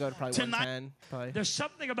move. Yeah, go to probably Tonight- 110. Probably. There's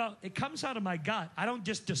something about it comes out of my gut. I don't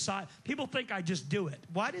just decide. People think I just do it.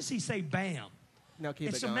 Why does he say bam? No, keep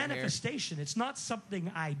It's it a going here. manifestation. It's not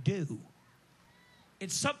something I do.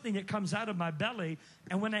 It's something that comes out of my belly,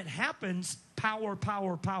 and when it happens, power,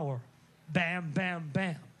 power, power. Bam, bam,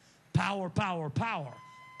 bam. Power, power, power.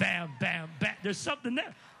 Bam, bam, bam. There's something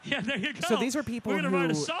there. Yeah, there you go. So these are people We're gonna write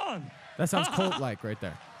a who- song. that sounds cult-like right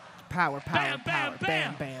there. Power, power, Bam, power, bam,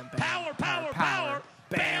 bam. bam, bam. Power, power, power.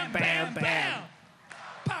 Bam, bam, bam.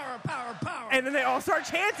 Power, power, power. And then they all start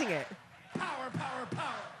chanting it. Power, power,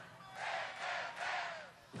 power.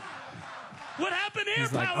 What happened here?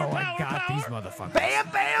 He's like, Power, "Oh, I power, got power. these motherfuckers." Bam,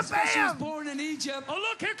 bam, She was bam. born in Egypt. Oh,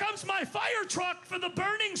 look, here comes my fire truck for the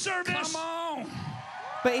burning service. Come on.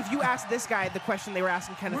 But if you ask this guy the question they were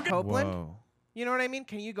asking Kenneth Copeland, Whoa. you know what I mean?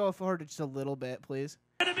 Can you go forward just a little bit, please?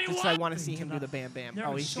 Gonna be Just I want to walking see him do the tonight. bam, bam. There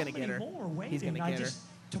Oh, are he's so going to many get her. more waiting. He's going to I get her. just-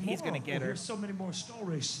 He's tomorrow going to get we'll her. hear so many more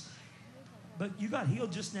stories. But you got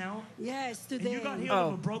healed just now, Yes, and today. you got healed Oh.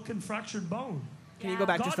 of a broken, fractured bone. Can you go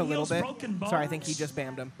back God just a little heals bit? broken Sorry, I think he bones. just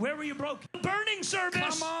bammed him. Where were you broken? Burning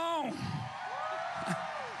service. Come on.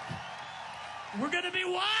 We're gonna be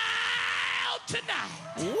wild tonight.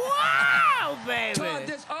 Wow, baby.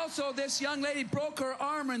 Todd, this young lady broke her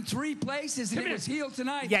arm in 3 places and Come it was healed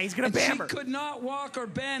tonight. Yeah, he's gonna and bam she her. could not walk or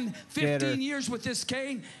bend Get her. 15 years with this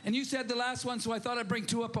cane. And you said the last one, so I thought I'd bring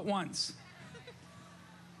 2 up at once.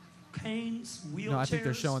 canes, wheelchairs. No, I think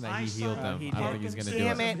they're showing that he healed them. I don't think he's going to do it.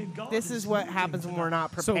 Damn it! This is what happens when we're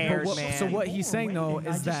not prepared, man. So what he's saying though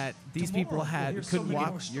is that these people couldn't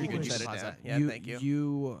walk. You can shut it down. Yeah, thank you.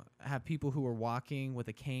 You have people who were walking with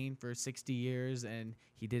a cane for 60 years, and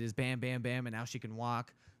he did his bam, bam, bam, and now she can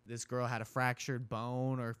walk. This girl had a fractured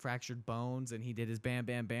bone or fractured bones, and he did his bam,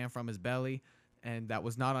 bam, bam from his belly, and that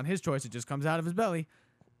was not on his choice. It just comes out of his belly.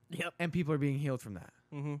 Yep. And people are being healed from that.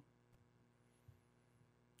 Mm-hmm.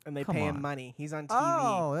 And they Come pay him on. money. He's on TV.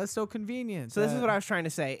 Oh, that's so convenient. So this is what I was trying to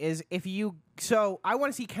say is if you so I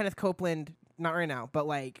want to see Kenneth Copeland, not right now, but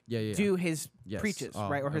like do his preaches,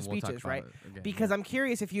 right? Or his speeches, right? Because I'm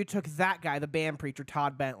curious if you took that guy, the bam preacher,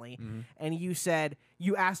 Todd Bentley, and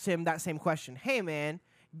you asked him that same question. Hey man,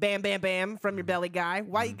 bam, bam, bam from your belly guy.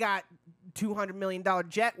 Why you got $200 million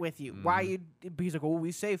jet with you? Why you he's like, well,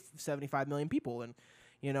 we save 75 million people, and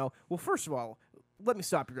well, first of all, let me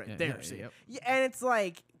stop you right there. And it's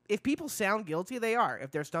like, if people sound guilty, they are.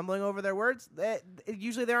 If they're stumbling over their words,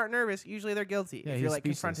 usually they aren't nervous. Usually they're guilty. Yeah, if you're like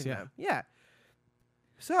confronting them. Yeah.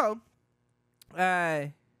 So,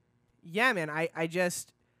 yeah, man, I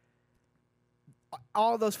just,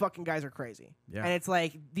 all those fucking guys are crazy. Yeah. And it's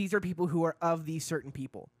like, these are people who are of these certain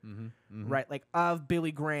people, right? Like of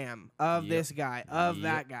Billy Graham, of this guy, of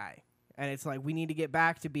that guy. And it's like, we need to get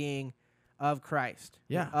back to being of Christ,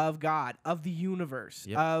 of God, of the universe,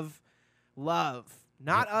 of love,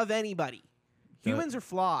 not of anybody. Humans are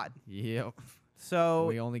flawed. Yep. So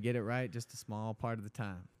we only get it right just a small part of the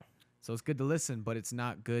time. So it's good to listen, but it's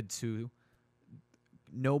not good to.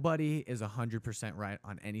 Nobody is 100% right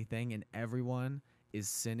on anything, and everyone is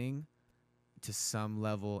sinning to some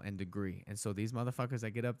level and degree. And so these motherfuckers that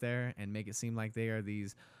get up there and make it seem like they are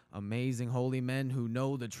these amazing holy men who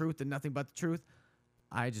know the truth and nothing but the truth,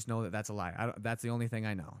 I just know that that's a lie. That's the only thing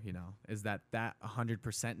I know, is that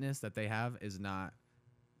 100%ness that they have is not,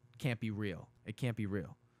 can't be real. It can't be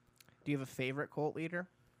real. Do you have a favorite cult leader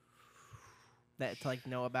that to like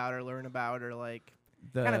know about or learn about, or like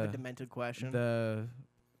kind of a demented question?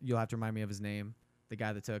 You'll have to remind me of his name. The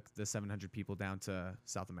guy that took the 700 people down to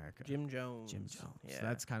South America. Jim Jones. Yeah. So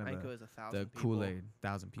that's kind of the Kool-Aid.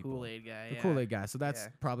 1,000 people. Kool-Aid guy. The Kool-Aid guy. So that's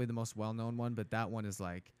probably the most well-known one, but that one is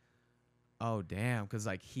like, oh, damn, because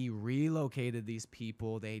like he relocated these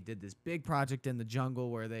people. They did this big project in the jungle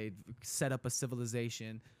where they set up a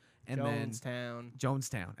civilization. And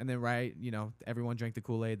Jonestown. And then, everyone drank the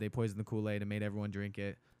Kool-Aid. They poisoned the Kool-Aid and made everyone drink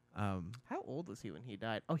it. How old was he when he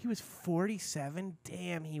died? Oh, he was 47?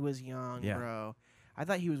 Damn, he was young, bro. I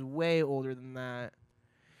thought he was way older than that.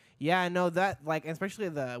 Yeah, I know that, like, especially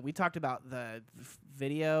we talked about the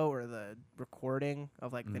video or the recording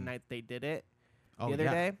of, like, the night they did it the other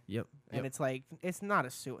day. Yep. And it's like, it's not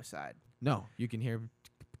a suicide. No, you can hear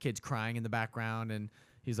kids crying in the background, and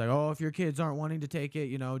he's like, oh, if your kids aren't wanting to take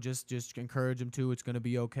it, just encourage them to. It's going to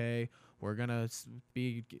be okay. We're going to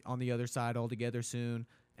be on the other side altogether soon.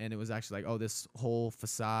 And it was actually like, oh, this whole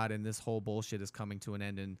facade and this whole bullshit is coming to an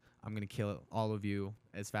end, and I'm going to kill all of you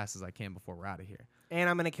as fast as I can before we're out of here. And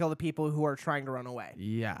I'm going to kill the people who are trying to run away.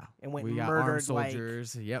 Yeah. And went we got murdered armed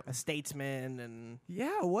soldiers. Like a statesman. And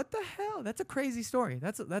yeah, what the hell? That's a crazy story.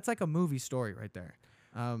 That's like a movie story right there.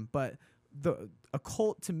 But a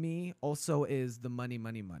cult to me also is the money.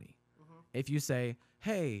 If you say,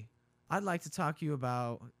 hey, I'd like to talk to you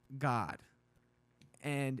about God.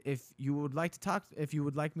 And if you would like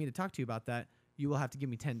me to talk to you about that, you will have to give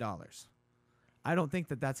me $10. I don't think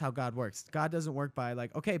that that's how God works. God doesn't work by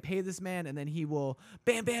like, okay, pay this man, and then he will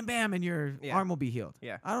bam, bam, bam, and your arm will be healed.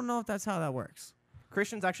 Yeah. I don't know if that's how that works.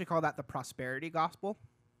 Christians actually call that the prosperity gospel.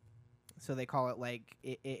 So they call it like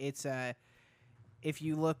it's if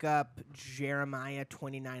you look up Jeremiah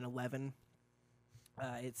 29:11,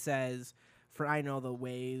 it says, "For I know the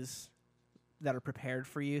ways that are prepared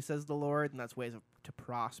for you," says the Lord, and that's ways to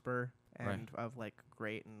prosper and of like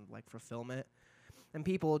great and like fulfillment. And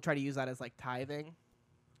people try to use that as like tithing.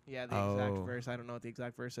 Yeah, the exact verse. I don't know what the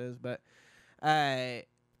exact verse is, but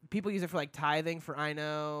people use it for like tithing. For I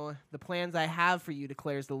know the plans I have for you,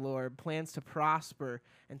 declares the Lord, plans to prosper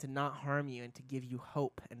and to not harm you and to give you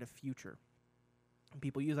hope and a future. And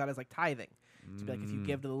people use that as like tithing. To be like, if you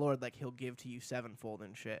give to the Lord, like he'll give to you sevenfold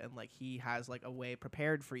and shit. And like he has like a way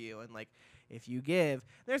prepared for you. And like if you give,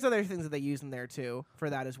 there's other things that they use in there too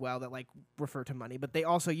for that as well that like refer to money. But they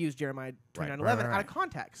also use Jeremiah 29:11 out of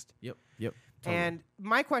context. Yep. Totally. And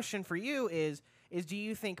my question for you is do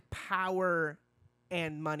you think power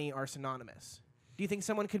and money are synonymous? Do you think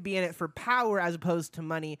someone could be in it for power as opposed to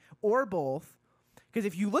money, or both? Because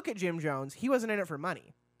if you look at Jim Jones, he wasn't in it for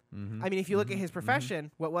money. I mean, if you look at his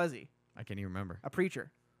profession, what was he? I can't even remember. A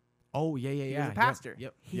preacher. Oh yeah, yeah, He yeah. was a pastor.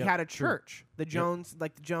 Yep. He yep, had a true. church, the Jones,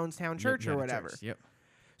 like the Jonestown Yep, Church he or had a whatever. church, Yep.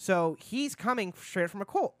 So he's coming straight from a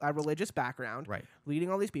cult, a religious background, Right. leading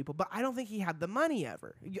all these people. But I don't think he had the money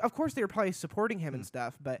ever. Of course, they were probably supporting him and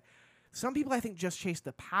stuff, but some people I think just chase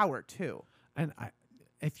the power too. And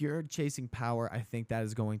if you're chasing power, I think that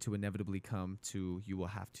is going to inevitably come to you will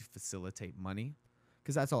have to facilitate money,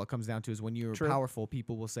 because that's all it comes down to. Is when you're True. powerful,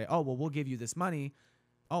 people will say, "Oh, well, we'll give you this money.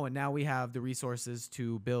 Oh, and now we have the resources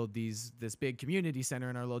to build this big community center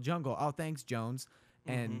in our little jungle. Oh, thanks, Jones."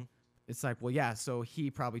 And it's like, well, yeah. So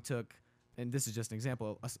he probably took, and this is just an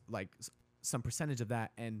example, some percentage of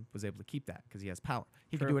that, and was able to keep that because he has power.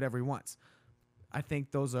 He can do whatever he wants. I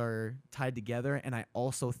think those are tied together, and I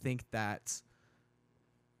also think that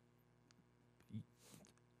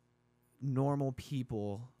normal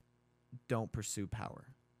people don't pursue power.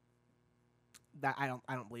 That I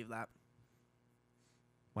don't believe that.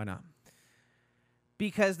 Why not?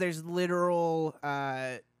 Because there's literal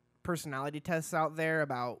personality tests out there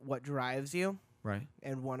about what drives you, Right.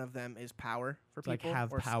 and one of them is power for Like people.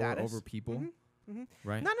 have or power status. over people.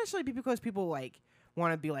 Right. Not necessarily because people like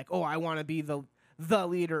want to be like, oh, I want to be the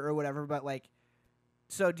leader or whatever, but like,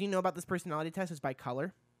 so do you know about this personality test? It's by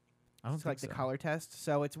color. I don't It's think like so. the color test.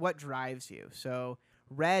 So it's what drives you. So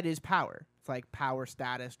red is power. It's like power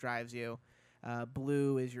status drives you.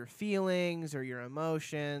 Blue is your feelings or your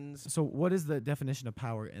emotions. So what is the definition of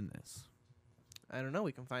power in this? I don't know.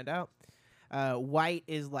 We can find out. White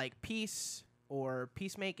is like peace or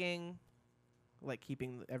peacemaking, like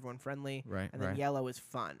keeping everyone friendly. Right, And then right. yellow is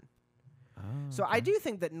fun. Oh, So I do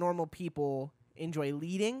think that normal people enjoy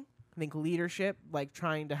leading. I think leadership, like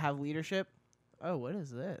trying to have leadership. Oh, what is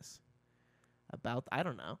this? I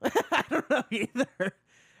don't know. I don't know either.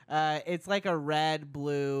 It's like a red,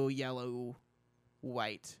 blue, yellow,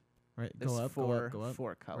 white. Right. There's Go up. four, Go up.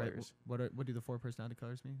 four Right. colors. What do the 4 personality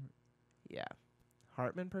colors mean? Yeah.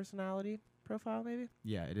 Hartman personality profile, maybe?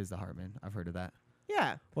 Yeah, it is the Hartman. I've heard of that.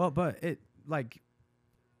 Yeah. Well, but it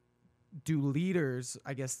do leaders?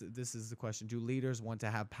 I guess this is the question. Do leaders want to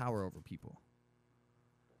have power over people?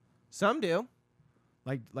 Some do.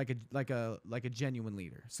 Like a genuine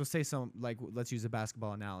leader. So say let's use a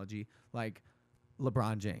basketball analogy, like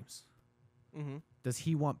LeBron James. Mm-hmm. Does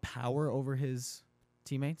he want power over his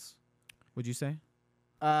teammates? Would you say?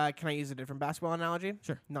 Can I use a different basketball analogy?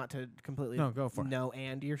 Sure. Not to completely No, go for it.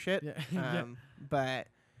 and your shit. Yeah. Yeah. But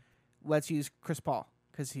let's use Chris Paul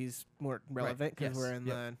because he's more relevant because Yes. we're in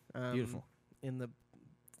Yep. the Beautiful. in the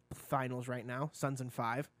finals right now. Suns in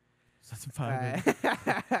 5. That's fine.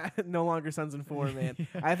 No longer Suns in 4, man.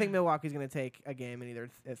 I think Milwaukee's going to take a game in either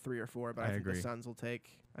 3 or 4, but I think agree. the Suns will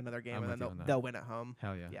take another game I'm and with you then on that. they'll win at home.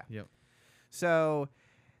 Hell yeah. Yeah. Yep. So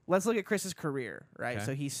let's look at Chris's career, right? Okay.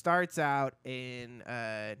 So he starts out in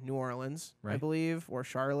New Orleans, I Right. believe, or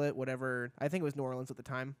Charlotte, whatever. I think it was New Orleans at the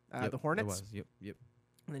time. Yep, The Hornets. It was. Yep.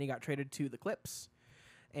 And then he got traded to the Clips.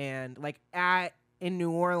 And like in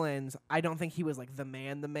New Orleans, I don't think he was like the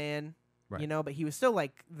man, Right. you know, but he was still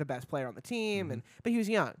like the best player on the team, Mhm. but he was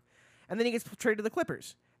young. And then he gets traded to the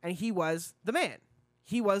Clippers, and he was the man.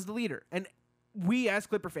 He was the leader. And we as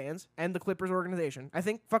Clipper fans and the Clippers organization, I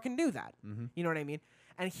think fucking knew that. Mm-hmm. You know what I mean?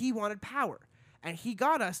 And he wanted power. And he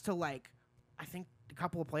got us to like, I think a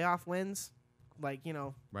couple of playoff wins, like, you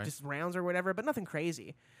know, Right. just rounds or whatever, but nothing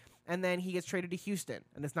crazy. And then he gets traded to Houston,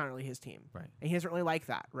 and it's not really his team. Right. And he doesn't really like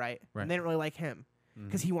that, right? Right. And they don't really like him Mhm.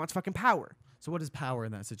 because he wants fucking power. So what is power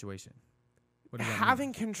in that situation? What does that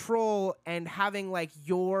Having control and having like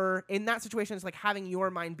in that situation, it's like having your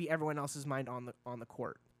mind be everyone else's mind on the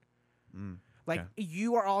court. mean? Like Okay.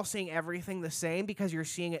 you are all seeing everything the same because you're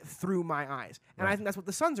seeing it through my eyes, and I Right. think that's what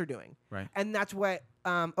the Suns are doing, Right. and that's what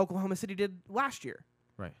Oklahoma City did last year,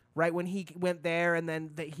 Right. right? When he went there, and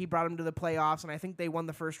then he brought him to the playoffs, and I think they won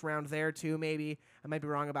the first round there too. Maybe I might be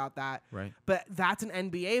wrong about that, Right. but that's an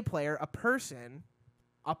NBA player, a person,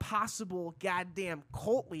 a possible goddamn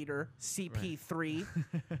cult leader, CP3.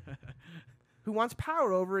 Who wants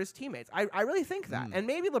power over his teammates. I really think that. And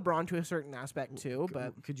maybe LeBron to a certain aspect too,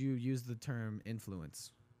 but Could you use the term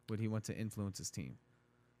influence? Would he want to influence his team?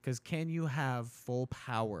 Because can you have full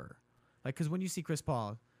power? Like, because when you see Chris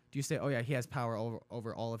Paul, do you say, oh, yeah, he has power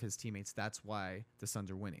over all of his teammates. That's why the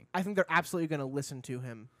Suns are winning. I think they're absolutely going to listen to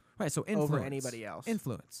him. Right, so influence. Over anybody else.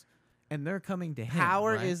 Influence. And they're coming to him,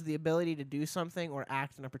 Power right? is the ability to do something or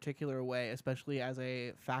act in a particular way, especially as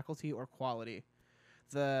a faculty or quality.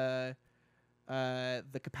 The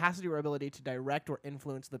capacity or ability to direct or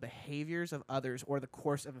influence the behaviors of others or the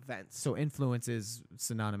course of events. So influence is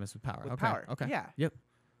synonymous with power. With okay. power, Okay. yeah. Yep.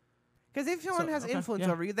 Because if someone has okay, influence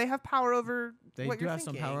yeah. over you, they have power over They what do you're have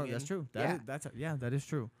some thinking, power. and That's true. yeah. That is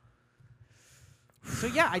true. So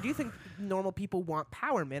yeah, I do think normal people want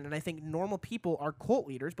power, man, and I think normal people are cult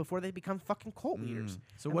leaders before they become fucking cult leaders.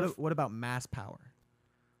 So And what about mass power?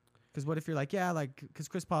 Because what if you're like, because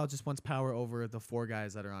Chris Paul just wants power over the 4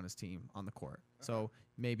 guys that are on his team on the court. So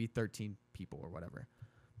maybe 13 people or whatever.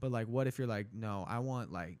 But like, what if you're like, no, I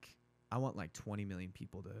want like 20 million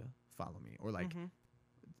people to follow me, or like,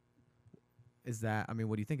 is that? I mean,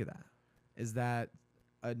 what do you think of that? Is that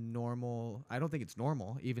a normal? I don't think it's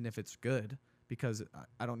normal, even if it's good, because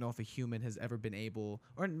I don't know if a human has ever been able,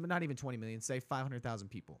 or not even 20 million, say 500,000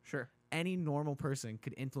 people. Sure. Any normal person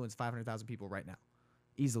could influence 500,000 people right now,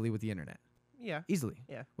 easily with the internet. Yeah. Easily.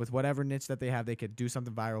 Yeah. With whatever niche that they have, they could do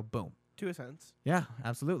something viral. Boom. To a sense. Yeah,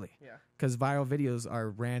 absolutely. Yeah. Because viral videos are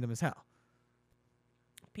random as hell.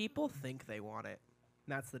 People think they want it.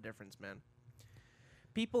 That's the difference, man.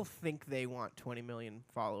 People think they want 20 million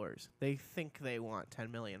followers. They think they want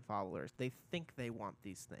 10 million followers. They think they want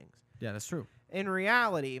these things. Yeah, that's true. In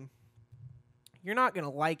reality, you're not going to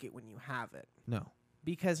like it when you have it. No.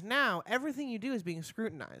 Because now everything you do is being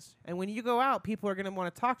scrutinized. And when you go out, people are going to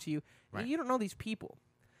want to talk to you. Right. And you don't know these people.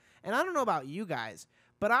 And I don't know about you guys,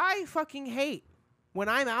 but I fucking hate when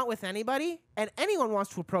I'm out with anybody and anyone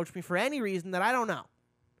wants to approach me for any reason that I don't know.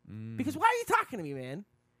 Because why are you talking to me, man?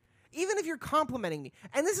 Even if you're complimenting me.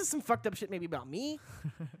 And this is some fucked up shit maybe about me.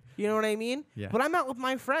 You know what I mean? Yeah. But I'm out with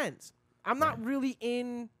my friends. I'm not really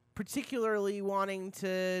in particularly wanting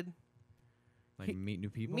to Like meet new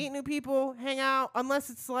people? meet new people, hang out, unless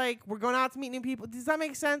it's like we're going out to meet new people. Does that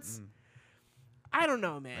make sense? I don't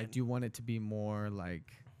know, man. Like, do you want it to be more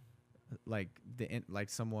like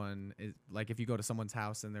someone is like, if you go to someone's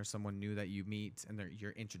house and there's someone new that you meet and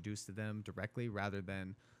you're introduced to them directly, rather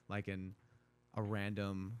than like a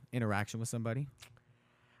random interaction with somebody?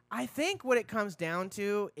 I think what it comes down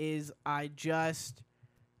to is I just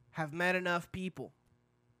have met enough people.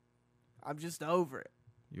 I'm just over it.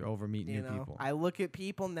 You're over meeting You new know, people. I look at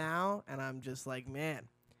people now and I'm just like, man,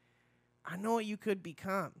 I know what you could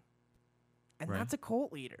become. And Right. that's a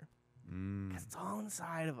cult leader. 'Cause it's all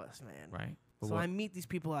inside of us, man. Right. But So what- I meet these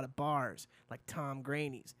people out of bars, like Tom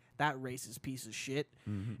Graney's, that racist piece of shit.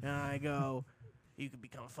 And I go, you could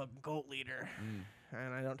become a fucking cult leader.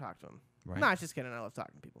 And I don't talk to him. Right. Nah, just kidding. I love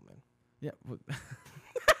talking to people, man. Yeah. Well,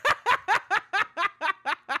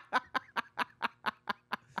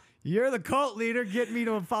 you're the cult leader. Get me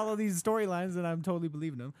to follow these storylines, and I'm totally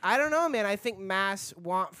believing them. I don't know, man. I think mass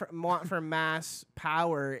want for mass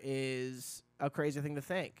power is a crazy thing to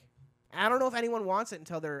think. I don't know if anyone wants it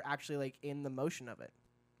until they're actually like in the motion of it.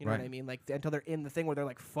 You know what I Right. mean? Like until they're in the thing where they're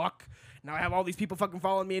like, "Fuck! Now I have all these people fucking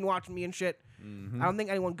following me and watching me and shit." I don't think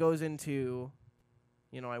anyone goes into,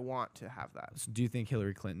 I want to have that. So do you think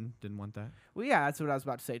Hillary Clinton didn't want that? Well, yeah, that's what I was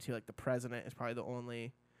about to say too. Like the president is probably the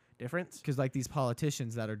only difference. Because like these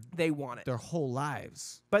politicians that are They want it, their whole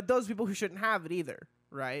lives. but those people who shouldn't have it either,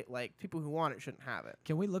 right? Like people who want it shouldn't have it.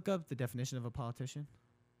 Can we look up the definition of a politician?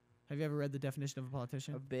 Have you ever read the definition of a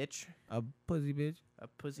politician? A bitch, A pussy bitch. a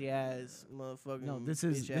pussy ass motherfucker. No, this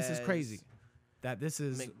is crazy. That this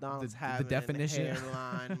is McDonald's the having definition.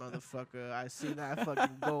 hairline, motherfucker. I see that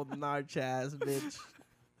fucking golden arch ass bitch.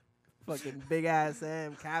 Fucking big ass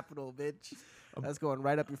M capital bitch. That's going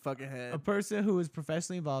right up your fucking head. A person who is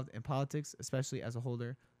professionally involved in politics, especially as a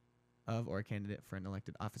holder of or a candidate for an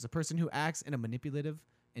elected office. A person who acts in a manipulative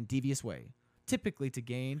and devious way, typically to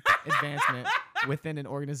gain advancement within an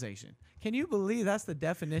organization. Can you believe that's the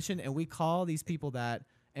definition? And we call these people that,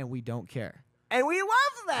 and we don't care. And we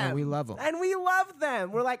love them. And we love 'em. And we love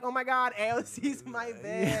them. We're like, oh my God, AOC's my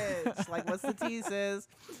bitch. Like, what's the teases?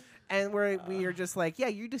 And we are just like, yeah,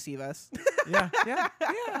 you deceive us. Yeah.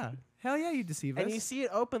 Hell yeah, you deceive us. And you see it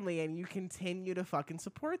openly, and you continue to fucking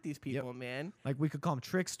support these people, man. Like we could call them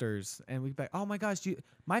tricksters, and we'd be like, "Oh my gosh,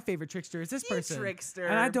 my favorite trickster is this You person." trickster.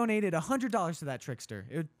 And I donated $100 to that trickster.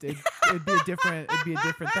 It'd be a different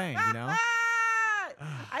thing, you know.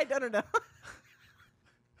 I don't know.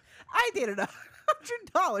 I did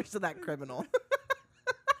 $100 to that criminal.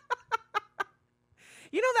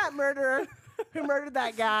 You know that murderer who murdered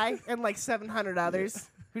that guy and like 700 others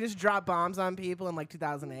who just dropped bombs on people in like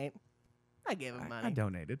 2008? I gave him money. I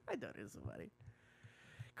donated. I donated some money.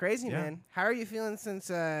 Crazy, Yeah. man. How are you feeling since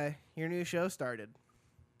your new show started?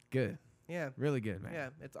 Good, Yeah. really good, man. Yeah,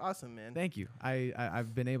 it's awesome, man. Thank you.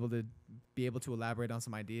 I've been able to elaborate on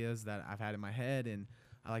some ideas that I've had in my head, and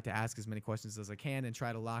I like to ask as many questions as I can and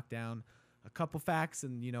try to lock down a couple facts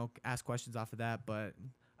and ask questions off of that. But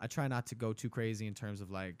I try not to go too crazy in terms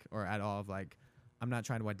of or at all of I'm not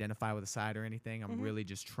trying to identify with a side or anything. I'm really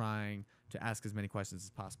just trying to ask as many questions as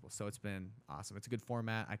possible. So it's been awesome. It's a good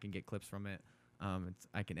format. I can get clips from it.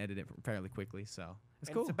 I can edit it fairly quickly. So it's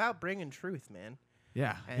And cool. It's about bringing truth, man.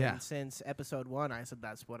 Yeah. And since episode 1, I said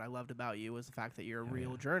that's what I loved about you was the fact that you're a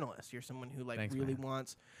real journalist. You're someone who Thanks, really man.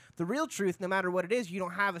 wants the real truth, no matter what it is. You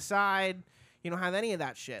don't have a side. You don't have any of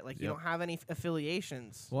that shit. Like you don't have any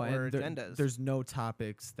affiliations or agendas. There's no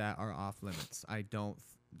topics that are off limits. I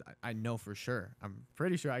know for sure. I'm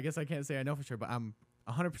pretty sure. I guess I can't say I know for sure, but I'm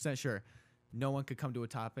 100% sure. No one could come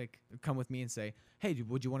with me and say, hey,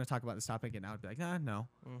 would you want to talk about this topic? And I would be like, no,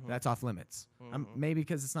 that's off limits. Maybe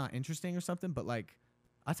because it's not interesting or something, but like,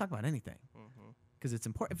 I talk about anything because it's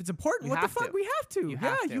important. If it's important, what the fuck? We have to. You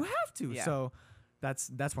have to. Yeah. So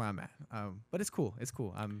that's where I'm at. But it's cool.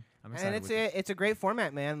 I'm excited. And it's a great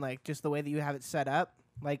format, man. Like just the way that you have it set up,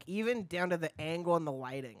 like even down to the angle and the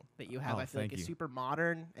lighting that you have. I feel like it's super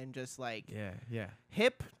modern and just like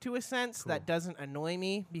hip to a sense that doesn't annoy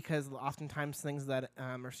me because oftentimes things that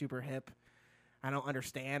are super hip, I don't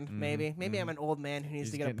understand. Maybe I'm an old man who needs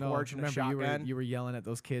to get a porch and a shotgun. You were yelling at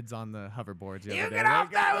those kids on the hoverboards. You get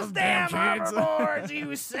off those damn hoverboards, you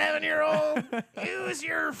 7-year-old. Use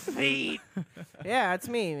your feet. Yeah, that's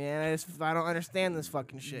me, man. I don't understand this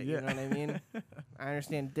fucking shit. You know what I mean? I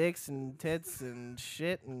understand dicks and tits and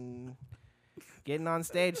shit and getting on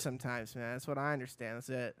stage sometimes, man. That's what I understand. That's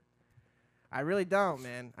it. I really don't,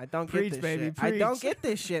 man. I don't get this shit. I don't get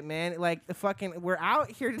this shit, man. Like we're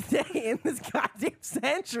out here today in this goddamn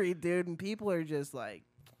century, dude, and people are just like,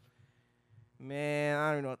 man, I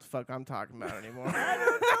don't even know what the fuck I'm talking about anymore. I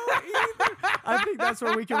don't know either. I think that's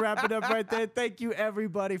where we can wrap it up right there. Thank you,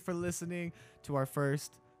 everybody, for listening to our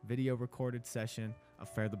first video recorded session of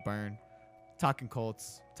Fair the Burn. Talking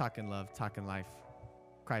Colts, talking love, talking life,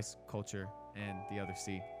 Christ, culture, and the other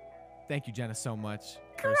C. Thank you, Jenna, so much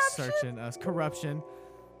for searching us. Corruption.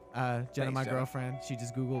 Jenna, my girlfriend, she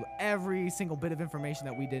just Googled every single bit of information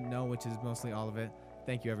that we didn't know, which is mostly all of it.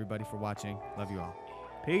 Thank you, everybody, for watching. Love you all.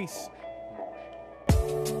 Peace.